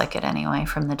 Sounds like it anyway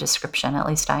from the description. At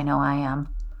least I know I am.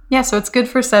 Yeah, so it's good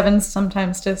for 7s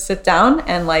sometimes to sit down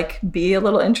and like be a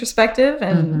little introspective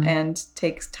and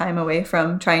take time away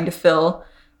from trying to fill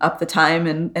up the time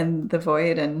and the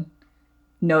void and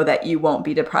know that you won't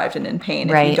be deprived and in pain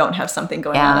if you don't have something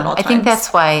going on at all times. I think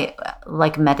that's why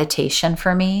like meditation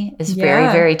for me is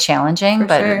very, very challenging,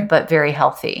 but very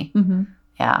healthy.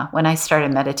 Yeah. When I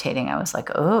started meditating, I was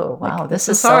like, oh, wow, this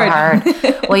is so hard.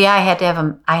 Well, yeah, I had to have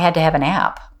an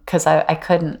app because I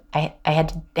couldn't, I had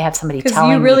to have somebody telling me to do it. Because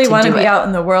you really want to be out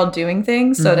in the world doing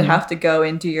things. So to have to go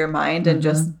into your mind and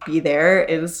just be there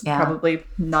is probably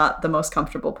not the most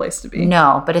comfortable place to be.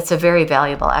 No, but it's a very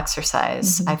valuable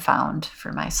exercise I found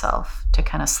for myself to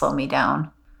kind of slow me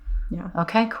down. Yeah.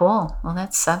 Okay, cool. Well,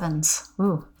 that's 7s.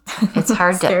 Ooh, it's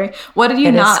hard scary. What do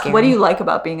you like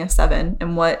about being a 7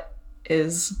 and what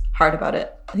is hard about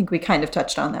it? I think we kind of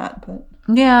touched on that, but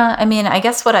yeah, I mean, I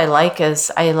guess what I like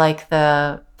is I like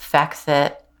the fact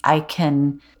that I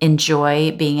can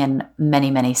enjoy being in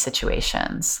many, many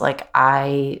situations. Like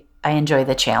I enjoy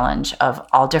the challenge of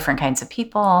all different kinds of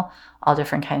people, all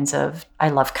different kinds of, I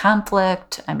love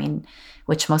conflict. I mean,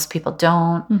 which most people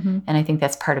don't. And I think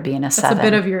that's part of being a 7. That's a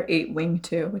bit of your 8 wing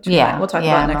too, which we'll talk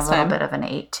about next time. I'm a little bit of an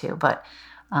 8 too, but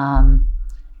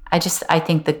I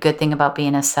think the good thing about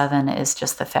being a 7 is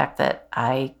just the fact that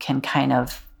I can kind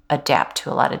of adapt to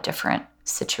a lot of different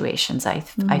situations. I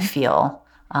feel.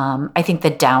 I think the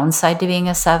downside to being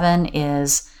a 7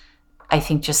 is, I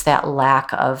think just that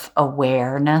lack of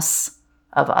awareness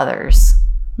of others.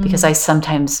 Because I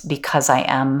sometimes, because I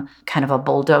am kind of a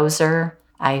bulldozer,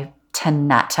 I tend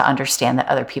not to understand that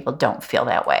other people don't feel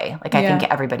that way. Like I think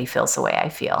everybody feels the way I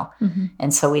feel.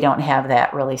 And so we don't have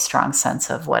that really strong sense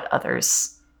of what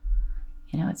others,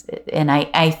 and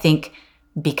I think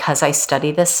because I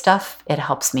study this stuff, it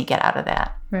helps me get out of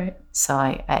that. Right. So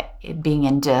I being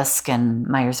in DISC and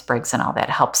Myers-Briggs and all that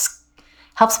helps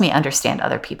me understand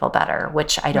other people better,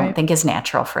 which I don't think is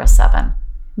natural for a 7.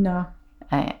 No.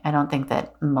 I don't think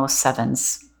that most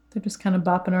 7s... They're just kind of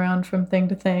bopping around from thing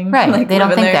to thing. Right. Like they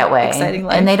don't think that way. Exciting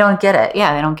life. And they don't get it.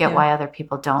 Yeah, they don't get why other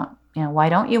people don't. Why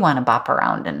don't you want to bop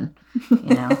around and,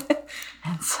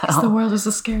 And so, the world is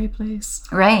a scary place.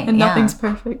 Right. And nothing's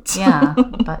perfect. Yeah.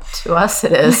 But to us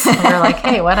it is. We're like,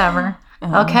 hey, whatever.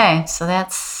 Okay. So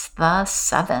that's the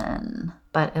 7.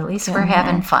 But at least we're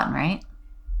having fun, right?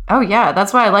 Oh, yeah.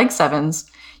 That's why I like 7s.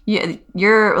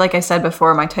 You're, like I said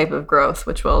before, my type of growth,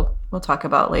 which we'll talk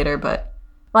about later. But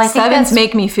I think 7s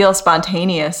make me feel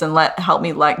spontaneous and help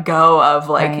me let go of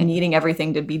needing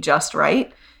everything to be just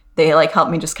right. They help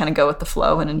me just kind of go with the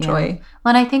flow and enjoy. Yeah.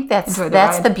 Well, and I think that's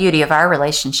the beauty of our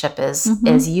relationship is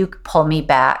you pull me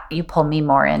back, you pull me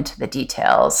more into the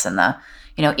details and the,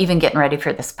 even getting ready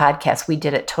for this podcast, we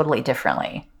did it totally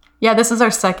differently. Yeah, this is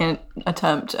our second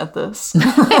attempt at this.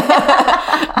 Because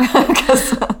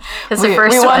we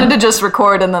wanted to just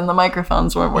record and then the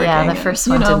microphones weren't working. Yeah, the first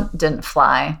one didn't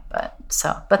fly, but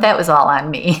that was all on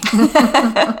me.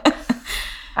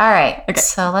 All right,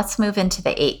 so let's move into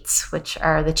the 8s, which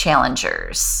are the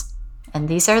challengers. And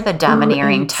these are the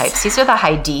domineering types. These are the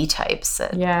high D types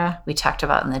that we talked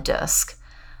about in the DISC.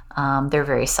 They're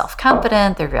very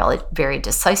self-confident. They're very, very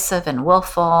decisive and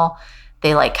willful.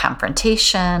 They like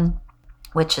confrontation,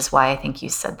 which is why I think you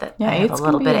said that I have a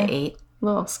little bit of 8. A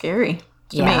little scary.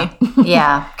 to me.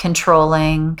 Yeah,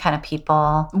 controlling kind of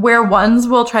people. Where ones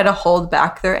will try to hold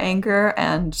back their anger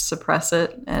and suppress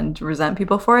it and resent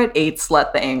people for it, eights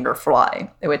let the anger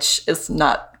fly, which is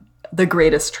not the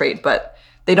greatest trait, but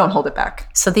they don't hold it back.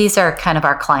 So these are kind of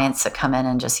our clients that come in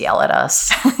and just yell at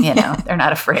us. You know, they're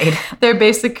not afraid. Their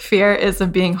basic fear is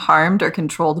of being harmed or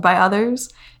controlled by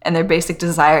others. And their basic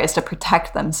desire is to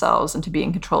protect themselves and to be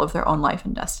in control of their own life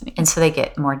and destiny. And so they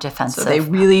get more defensive. So they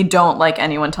really don't like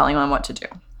anyone telling them what to do.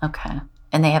 Okay.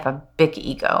 And they have a big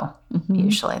ego,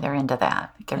 usually. They're into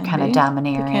that. They're kind of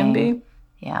domineering. They can be.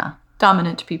 Yeah.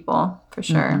 Dominant people, for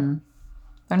sure.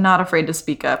 They're not afraid to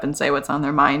speak up and say what's on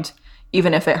their mind,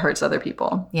 even if it hurts other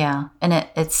people. Yeah. And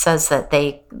it says that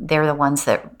they're the ones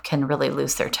that can really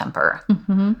lose their temper.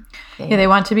 They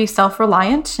want to be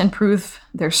self-reliant and prove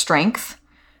their strength.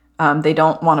 They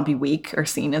don't want to be weak or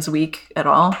seen as weak at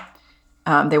all.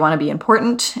 They want to be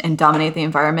important and dominate the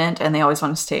environment, and they always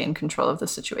want to stay in control of the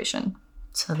situation.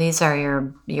 So these are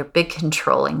your big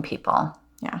controlling people.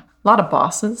 Yeah. A lot of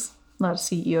bosses, a lot of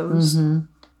CEOs. And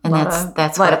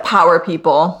that's a lot of power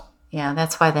people. Yeah,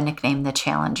 that's why the nickname the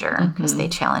Challenger, because they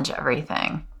challenge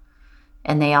everything.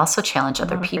 And they also challenge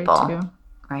other people,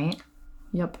 right?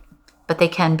 Yep. But they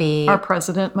can be... Our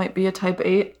president might be a type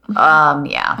 8.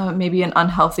 Yeah. Maybe an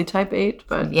unhealthy type 8,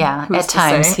 but yeah, at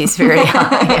times he's very...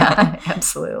 yeah,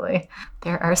 absolutely.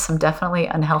 There are some definitely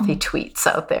unhealthy tweets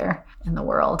out there in the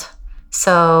world.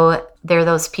 So they're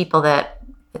those people that,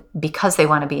 because they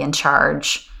want to be in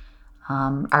charge,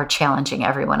 are challenging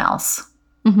everyone else.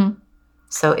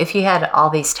 So if you had all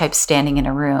these types standing in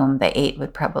a room, the 8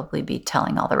 would probably be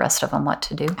telling all the rest of them what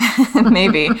to do.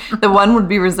 Maybe. The 1 would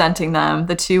be resenting them.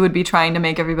 The 2 would be trying to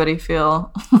make everybody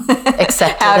feel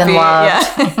accepted happy. and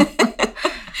loved. Yeah.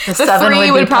 The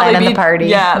 7 would be planning the party.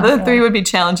 Yeah, the 3 would be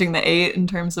challenging the 8 in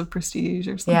terms of prestige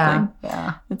or something.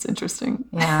 Yeah. It's interesting.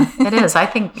 Yeah, it is. I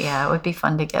think, it would be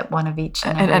fun to get one of each.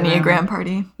 An Enneagram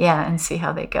party. Yeah, and see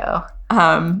how they go.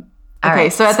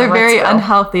 Okay, so at their very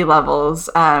unhealthy levels,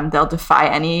 they'll defy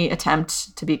any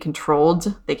attempt to be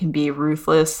controlled. They can be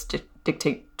ruthless,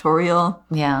 dictatorial.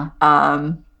 Yeah.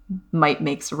 Might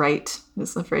makes right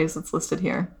is the phrase that's listed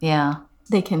here. Yeah.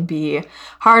 They can be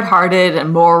hard-hearted,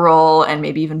 immoral, and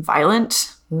maybe even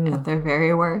violent at their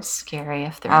very worst. Scary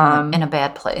if they're in a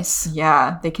bad place.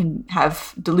 Yeah, they can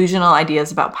have delusional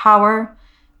ideas about power.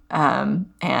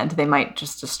 And they might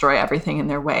just destroy everything in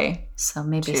their way. So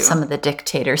maybe some of the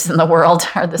dictators in the world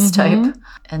are this type.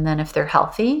 And then if they're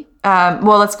healthy?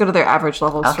 Well, let's go to their average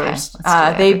levels first.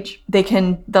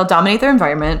 They'll dominate their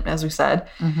environment, as we said.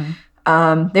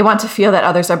 They want to feel that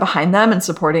others are behind them and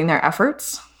supporting their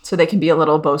efforts. So they can be a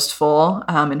little boastful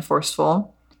and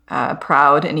forceful,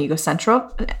 proud and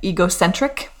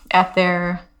egocentric at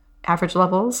their average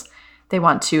levels. They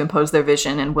want to impose their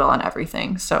vision and will on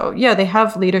everything. So, yeah, they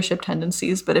have leadership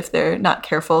tendencies, but if they're not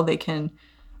careful, they can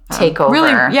take over. They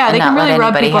can really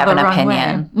rub people the wrong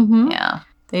way. Yeah.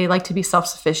 They like to be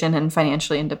self-sufficient and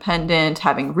financially independent,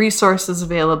 having resources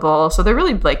available. So they're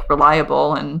really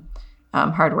reliable and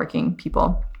hardworking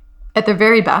people. At their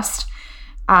very best,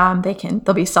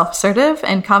 they'll be self-assertive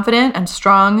and confident and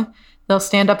strong. They'll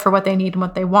stand up for what they need and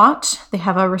what they want. They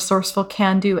have a resourceful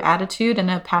can-do attitude and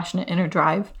a passionate inner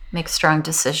drive. Make strong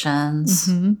decisions.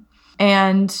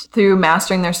 And through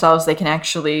mastering themselves, they can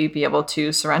actually be able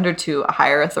to surrender to a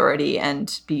higher authority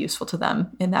and be useful to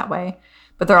them in that way.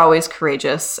 But they're always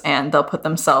courageous, and they'll put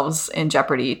themselves in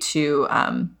jeopardy to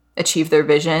achieve their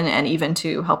vision and even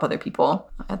to help other people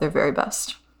at their very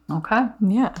best. Okay.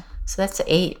 Yeah. So that's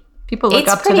 8. People look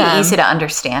up to them. It's pretty easy to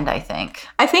understand, I think.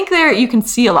 I think you can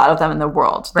see a lot of them in the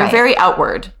world. They're very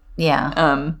outward.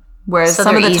 Yeah. Whereas so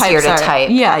some of the easier types to type.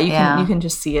 Yeah, you can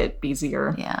just see it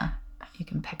easier. Yeah. You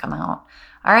can pick them out.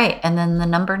 All right. And then the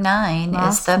number 9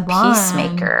 is the 1.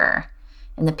 peacemaker.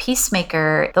 And the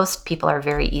peacemaker, those people are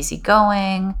very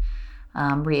easygoing,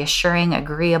 reassuring,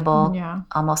 agreeable,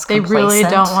 almost complacent. They really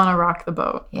don't want to rock the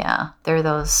boat. Yeah. They're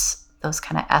those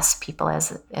kind of S people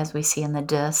as we see in the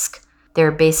disc. Their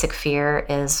basic fear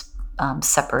is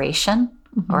separation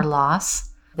or loss.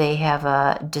 They have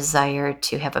a desire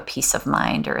to have a peace of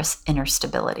mind or inner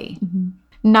stability.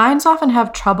 9s often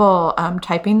have trouble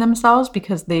typing themselves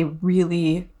because they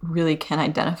really, really can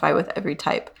identify with every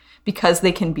type because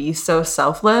they can be so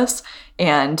selfless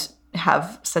and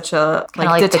have such a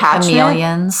like detachment. The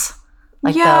chameleons.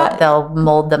 They'll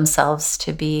mold themselves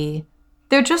to be.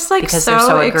 They're just so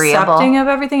accepting of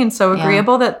everything and so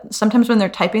agreeable that sometimes when they're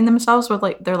typing themselves,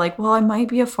 they're like, well, I might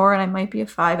be a 4 and I might be a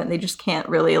 5, and they just can't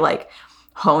really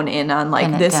hone in on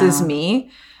this is me.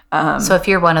 So if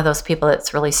you're one of those people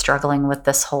that's really struggling with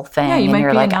this whole thing, you and might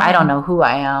you're be like, I don't know who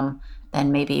I am,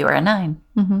 then maybe you were a 9.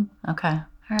 Okay.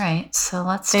 All right. So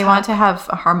They want to have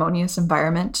a harmonious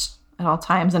environment at all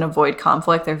times and avoid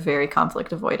conflict. They're very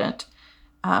conflict avoidant.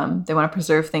 They want to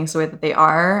preserve things the way that they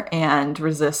are and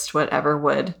resist whatever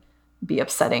would be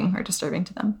upsetting or disturbing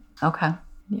to them. Okay.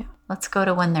 Yeah. Let's go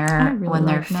to when they're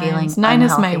feeling 9 unhealthy.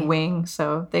 is my wing,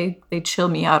 so they chill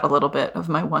me out a little bit of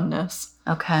my oneness.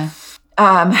 Okay.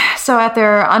 So at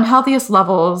their unhealthiest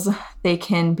levels, they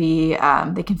can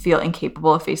feel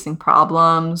incapable of facing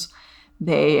problems.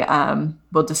 They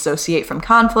will dissociate from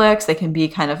conflicts. They can be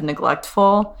kind of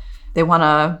neglectful. They want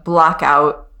to block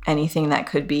out anything that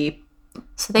could be.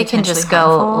 So they can just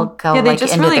go yeah, they like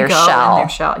just into really their go shell. in their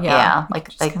shell. Yeah,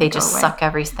 like they just suck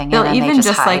everything They'll in and even they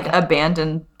just hide. like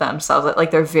abandon themselves.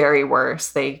 Like they're very worse.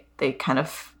 They kind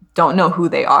of don't know who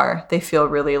they are. They feel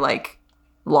really like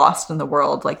lost in the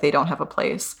world, like they don't have a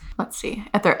place. Let's see.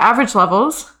 At their average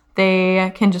levels,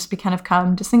 they can just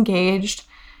become disengaged,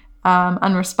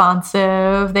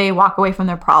 unresponsive. They walk away from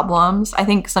their problems. I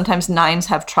think sometimes 9s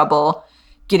have trouble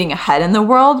getting ahead in the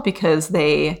world because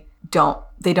they don't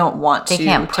want to. They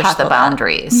can't push the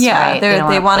boundaries. Yeah, right?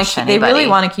 they want to. They really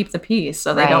want to keep the peace,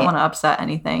 so they don't want to upset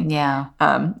anything. Yeah,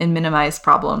 and minimize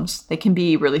problems. They can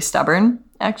be really stubborn,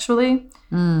 actually.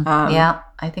 Yeah,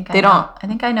 I think I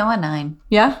know a 9.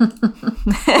 Yeah,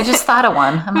 I just thought of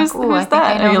one. I'm like, ooh, I think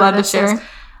I know. Are you allowed to this share? Is.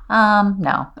 No, I'm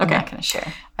not going to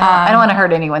share. I don't want to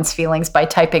hurt anyone's feelings by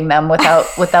typing them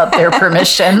without their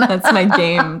permission. That's my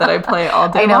game that I play all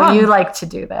day long. I know you like to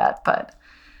do that, but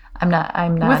I'm not. I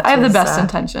have the best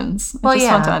intentions. I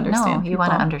just want to understand. You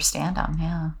want to understand them.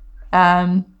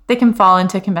 Yeah. They can fall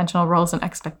into conventional roles and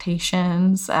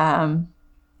expectations, and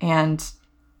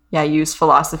use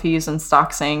philosophies and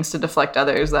stock sayings to deflect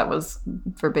others. That was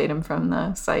verbatim from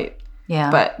the site.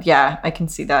 Yeah. But yeah, I can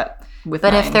see that with.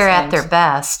 But if they're at their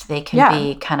best, they can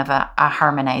be kind of a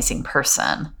harmonizing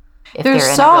person. If they're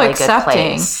in so a really accepting. Good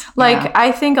place. Like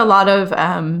I think a lot of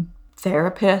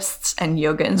therapists and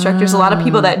yoga instructors, a lot of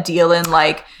people that deal in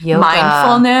like yoga.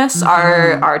 Mindfulness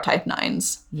are type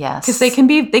 9s. Yes. Because they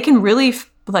can really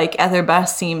like at their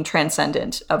best seem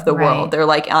transcendent of the world. They're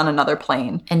like on another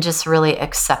plane. And just really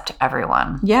accept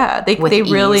everyone. Yeah. They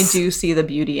really do see the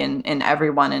beauty in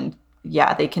everyone. And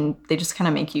yeah, they just kind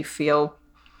of make you feel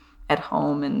at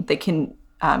home, and they can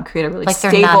create a really like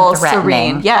stable,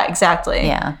 serene. Yeah, exactly.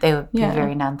 Yeah, they would be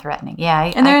very non-threatening.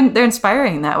 Yeah, they're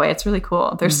inspiring that way. It's really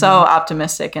cool. They're so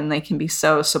optimistic, and they can be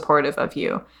so supportive of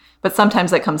you. But sometimes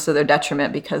that comes to their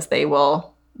detriment because they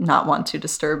will not want to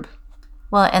disturb.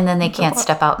 Well, and then they can't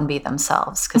step out and be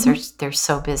themselves because they're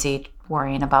so busy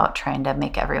worrying about trying to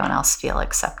make everyone else feel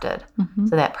accepted.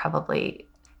 So that probably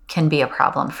can be a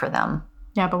problem for them.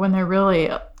 Yeah, but when they're really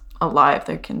alive,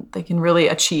 they can really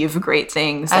achieve great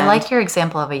things. I like your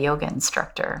example of a yoga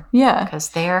instructor. Yeah, because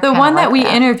they are the one that we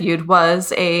interviewed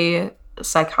was a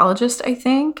psychologist, I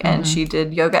think, and she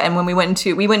did yoga. And when we went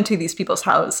into these people's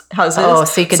houses, so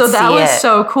you could see that was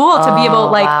so cool to be able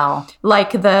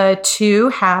like the two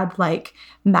had like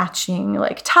matching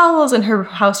like towels, and her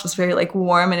house was very like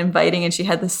warm and inviting, and she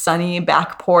had this sunny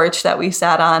back porch that we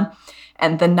sat on.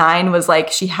 And the 9 was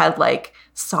like she had like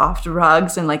soft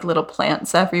rugs and like little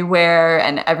plants everywhere,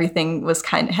 and everything was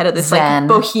had this like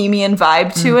bohemian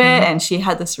vibe to it, and she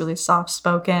had this really soft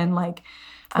spoken like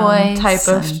type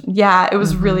of it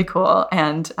was really cool.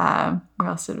 And where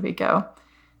else did we go?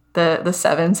 The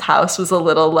 7's house was a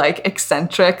little like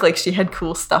eccentric, like she had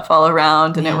cool stuff all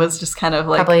around, and it was just kind of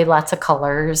like probably lots of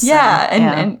colors.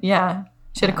 And she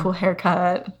had a cool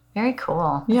haircut. Very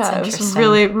cool. Yeah, it was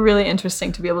really, really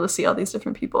interesting to be able to see all these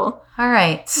different people. All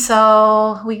right,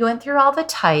 so we went through all the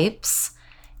types,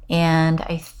 and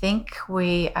I think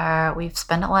we've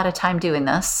spent a lot of time doing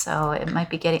this, so it might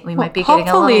be getting a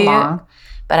little long.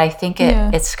 But I think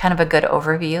it's kind of a good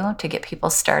overview to get people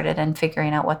started and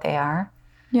figuring out what they are.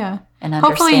 Yeah, and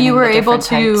hopefully you were able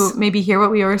to types. Maybe hear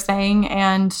what we were saying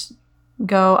and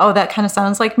go, oh, that kind of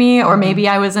sounds like me, or maybe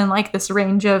I was in like this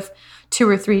range of 2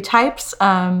 or 3 types.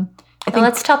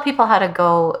 Let's tell people how to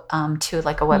go to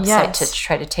like a website to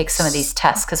try to take some of these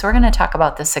tests, because we're going to talk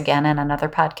about this again in another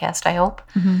podcast, I hope,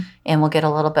 and we'll get a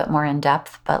little bit more in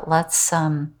depth. But let's.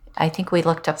 I think we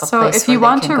looked up a place where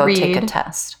they can go take a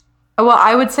test. Well,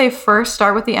 I would say first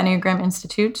start with the Enneagram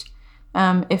Institute.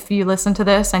 If you listen to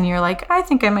this and you're like, I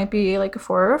think I might be like a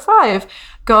 4 or a 5,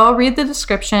 go read the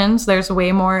descriptions. There's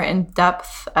way more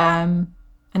in-depth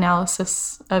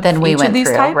analysis of than we each went of these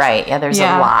through, types. right? Yeah, there's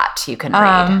a lot you can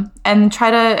read, and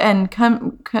try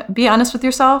to be honest with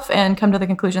yourself and come to the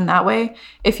conclusion that way.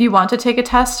 If you want to take a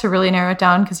test to really narrow it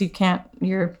down, because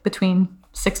you're between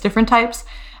 6 different types,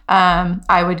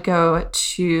 I would go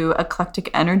to Eclectic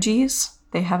Energies.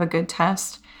 They have a good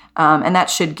test. And that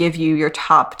should give you your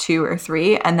top 2 or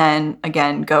 3. And then,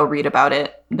 again, go read about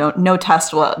it. No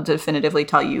test will definitively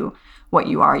tell you what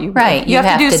you are. You have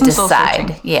to do some decide.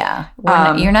 soul-searching. Yeah.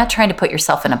 You're not trying to put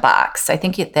yourself in a box. I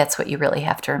think that's what you really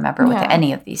have to remember with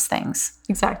any of these things.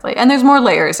 Exactly. And there's more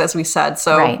layers, as we said.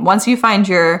 So once you find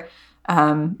your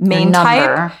main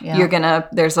type,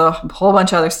 there's a whole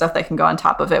bunch of other stuff that can go on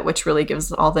top of it, which really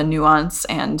gives all the nuance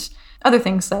and other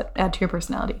things that add to your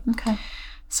personality. Okay.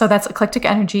 So that's Eclectic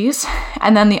Energies.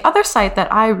 And then the other site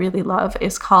that I really love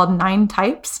is called 9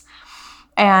 Types.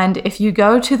 And if you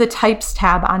go to the Types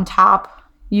tab on top,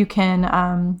 you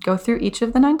can go through each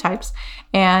of the 9 types,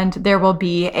 and there will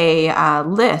be a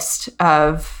list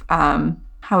of,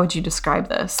 how would you describe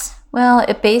this? Well,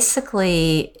 it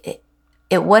basically,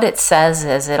 what it says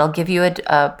is it'll give you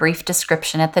a brief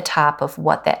description at the top of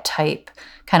what that type,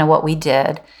 kind of what we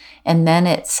did. And then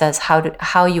it says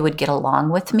how you would get along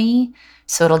with me.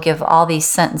 So it'll give all these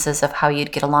sentences of how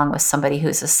you'd get along with somebody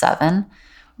who's a 7.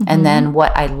 Mm-hmm. And then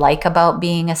what I like about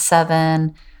being a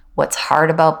 7, what's hard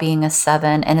about being a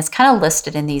 7. And it's kind of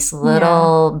listed in these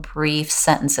little brief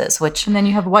sentences, and then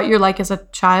you have what you're like as a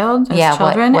child, as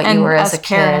children, what and you were as a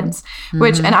parents, kid.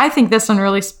 Mm-hmm. And I think this one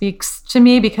really speaks to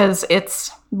me because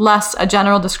it's less a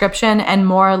general description and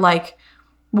more like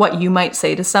what you might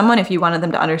say to someone if you wanted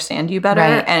them to understand you better.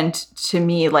 Right. And to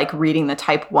me, like reading the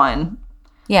type 1.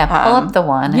 Yeah, pull up the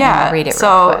 1 and read it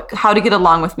real quick. So how to get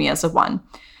along with me as a 1.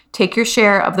 Take your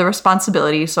share of the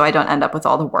responsibility so I don't end up with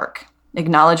all the work.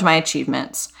 Acknowledge my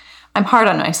achievements. I'm hard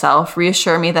on myself.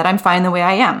 Reassure me that I'm fine the way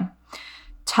I am.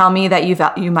 Tell me that you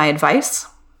value my advice.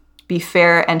 Be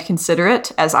fair and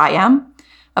considerate as I am.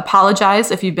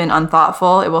 Apologize if you've been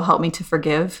unthoughtful. It will help me to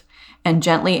forgive. And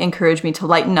gently encourage me to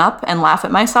lighten up and laugh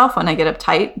at myself when I get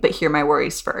uptight, but hear my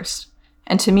worries first.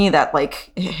 And to me, that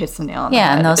like it hits the nail on the head.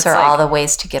 Yeah, and those are all the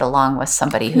ways to get along with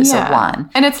somebody who's a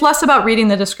 1. And it's less about reading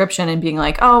the description and being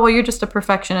like, oh, well, you're just a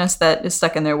perfectionist that is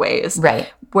stuck in their ways.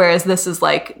 Right. Whereas this is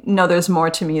like, no, there's more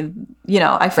to me.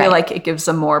 I feel like it gives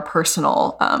a more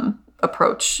personal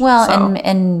approach. Well,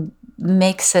 and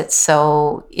makes it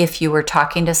so if you were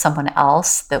talking to someone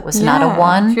else that was not a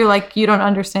 1. If you're like, you don't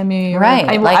understand me. Right.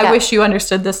 I wish you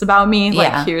understood this about me.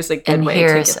 Like, here's a good way to get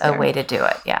there. Here's a way to do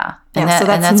it. Yeah. So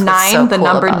that's 9, so the cool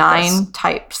number 9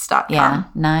 types.com. Yeah,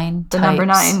 9 the types. number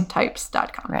 9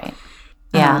 types.com. Right.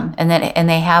 Yeah. And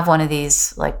they have one of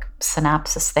these like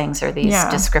synopsis things or these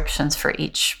descriptions for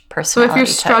each personality So if you're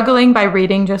type. struggling by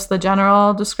reading just the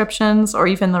general descriptions or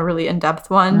even the really in-depth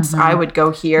ones, I would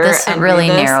go here. This really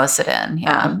narrows it in.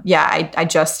 Yeah. I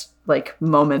just like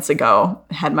moments ago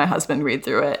had my husband read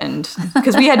through it, and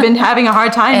because we had been having a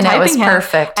hard time and typing it was him.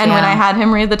 Perfect. And when I had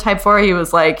him read the type 4, he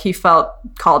was like, he felt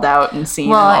called out and seen.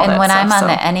 Well, and when stuff, I'm on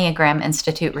the Enneagram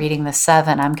Institute reading the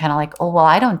 7, I'm kind of like, oh, well,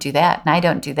 I don't do that and I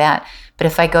don't do that. But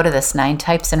if I go to this 9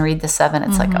 types and read the 7,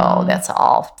 it's like, oh, that's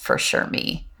all for sure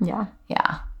me. Yeah.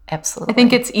 Yeah. Absolutely. I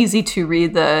think it's easy to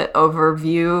read the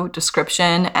overview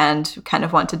description and kind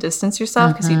of want to distance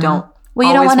yourself because you don't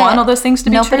always want all those things to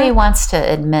be true. Nobody wants to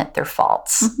admit their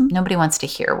faults. Nobody wants to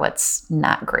hear what's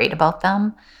not great about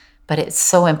them. But it's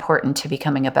so important to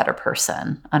becoming a better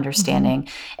person, understanding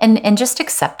and just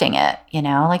accepting it,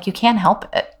 like you can't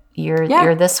help it.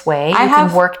 You're this way. You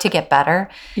can work to get better,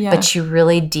 but you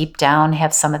really deep down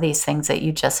have some of these things that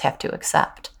you just have to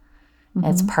accept.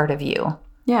 It's part of you.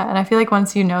 Yeah, and I feel like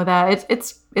once you know that,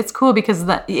 it's cool because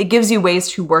it gives you ways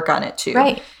to work on it too.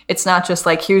 Right. It's not just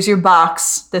like, here's your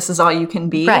box, this is all you can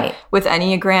be. Right. With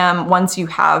Enneagram, once you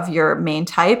have your main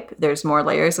type, there's more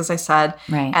layers, as I said.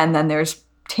 Right. And then there's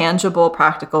tangible,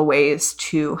 practical ways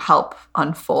to help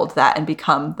unfold that and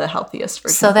become the healthiest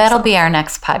version. So that'll be our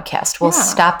next podcast. We'll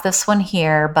stop this one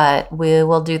here, but we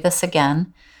will do this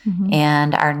again.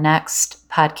 And our next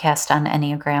podcast on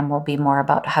Enneagram will be more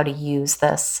about how to use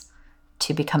this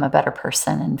to become a better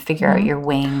person and figure out your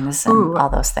wings and all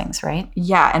those things, right?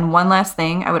 Yeah, and one last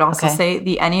thing, I would also say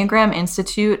the Enneagram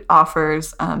Institute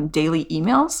offers daily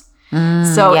emails.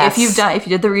 So if you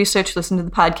did the research, listened to the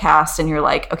podcast, and you're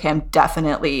like, okay, I'm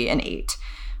definitely an 8,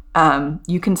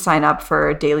 you can sign up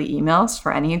for daily emails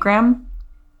for Enneagram,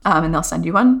 and they'll send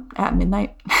you one at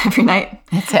midnight every night.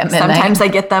 It's at midnight. Sometimes I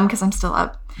get them because I'm still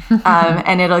up.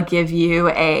 And it'll give you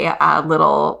a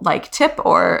little like tip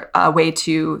or a way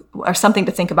or something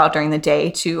to think about during the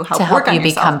day to help work on you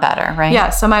yourself. Become better, right? Yeah.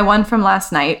 So my one from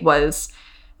last night was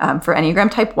for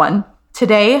Enneagram Type 1.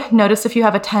 Today, notice if you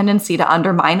have a tendency to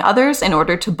undermine others in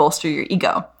order to bolster your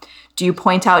ego. Do you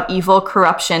point out evil,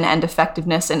 corruption, and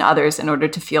defectiveness in others in order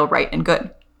to feel right and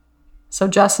good? So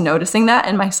just noticing that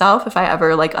in myself, if I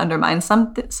ever like undermine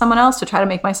someone else to try to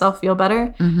make myself feel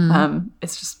better,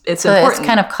 it's so important. it's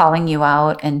kind of calling you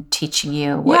out and teaching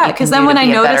you what you can do. Because then when I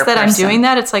notice that person. I'm doing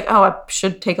that, it's like, oh, I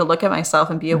should take a look at myself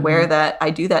and be aware that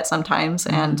I do that sometimes,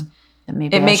 and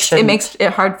it makes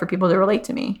it hard for people to relate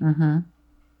to me.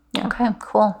 Yeah. Okay,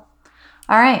 cool.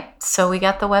 All right, so we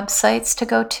got the websites to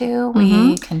go to.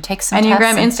 We can take some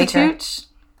Enneagram tests Institute,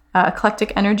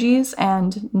 Eclectic Energies,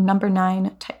 and Number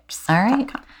 9 Types. All right.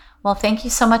 Well, thank you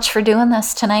so much for doing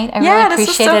this tonight. I really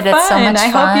appreciate it. It's so much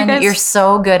fun. You're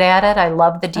so good at it. I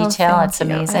love the detail. It's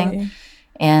amazing.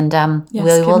 And we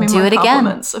will do it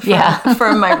again.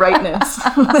 For my rightness.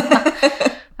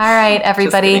 All right,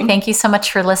 everybody. Thank you so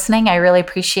much for listening. I really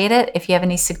appreciate it. If you have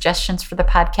any suggestions for the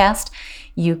podcast,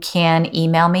 you can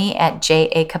email me at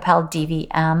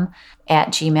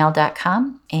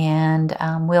jacappeldvm@gmail.com. And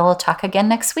we'll talk again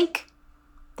next week.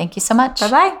 Thank you so much.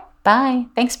 Bye-bye. Bye.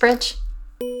 Thanks, Bridget.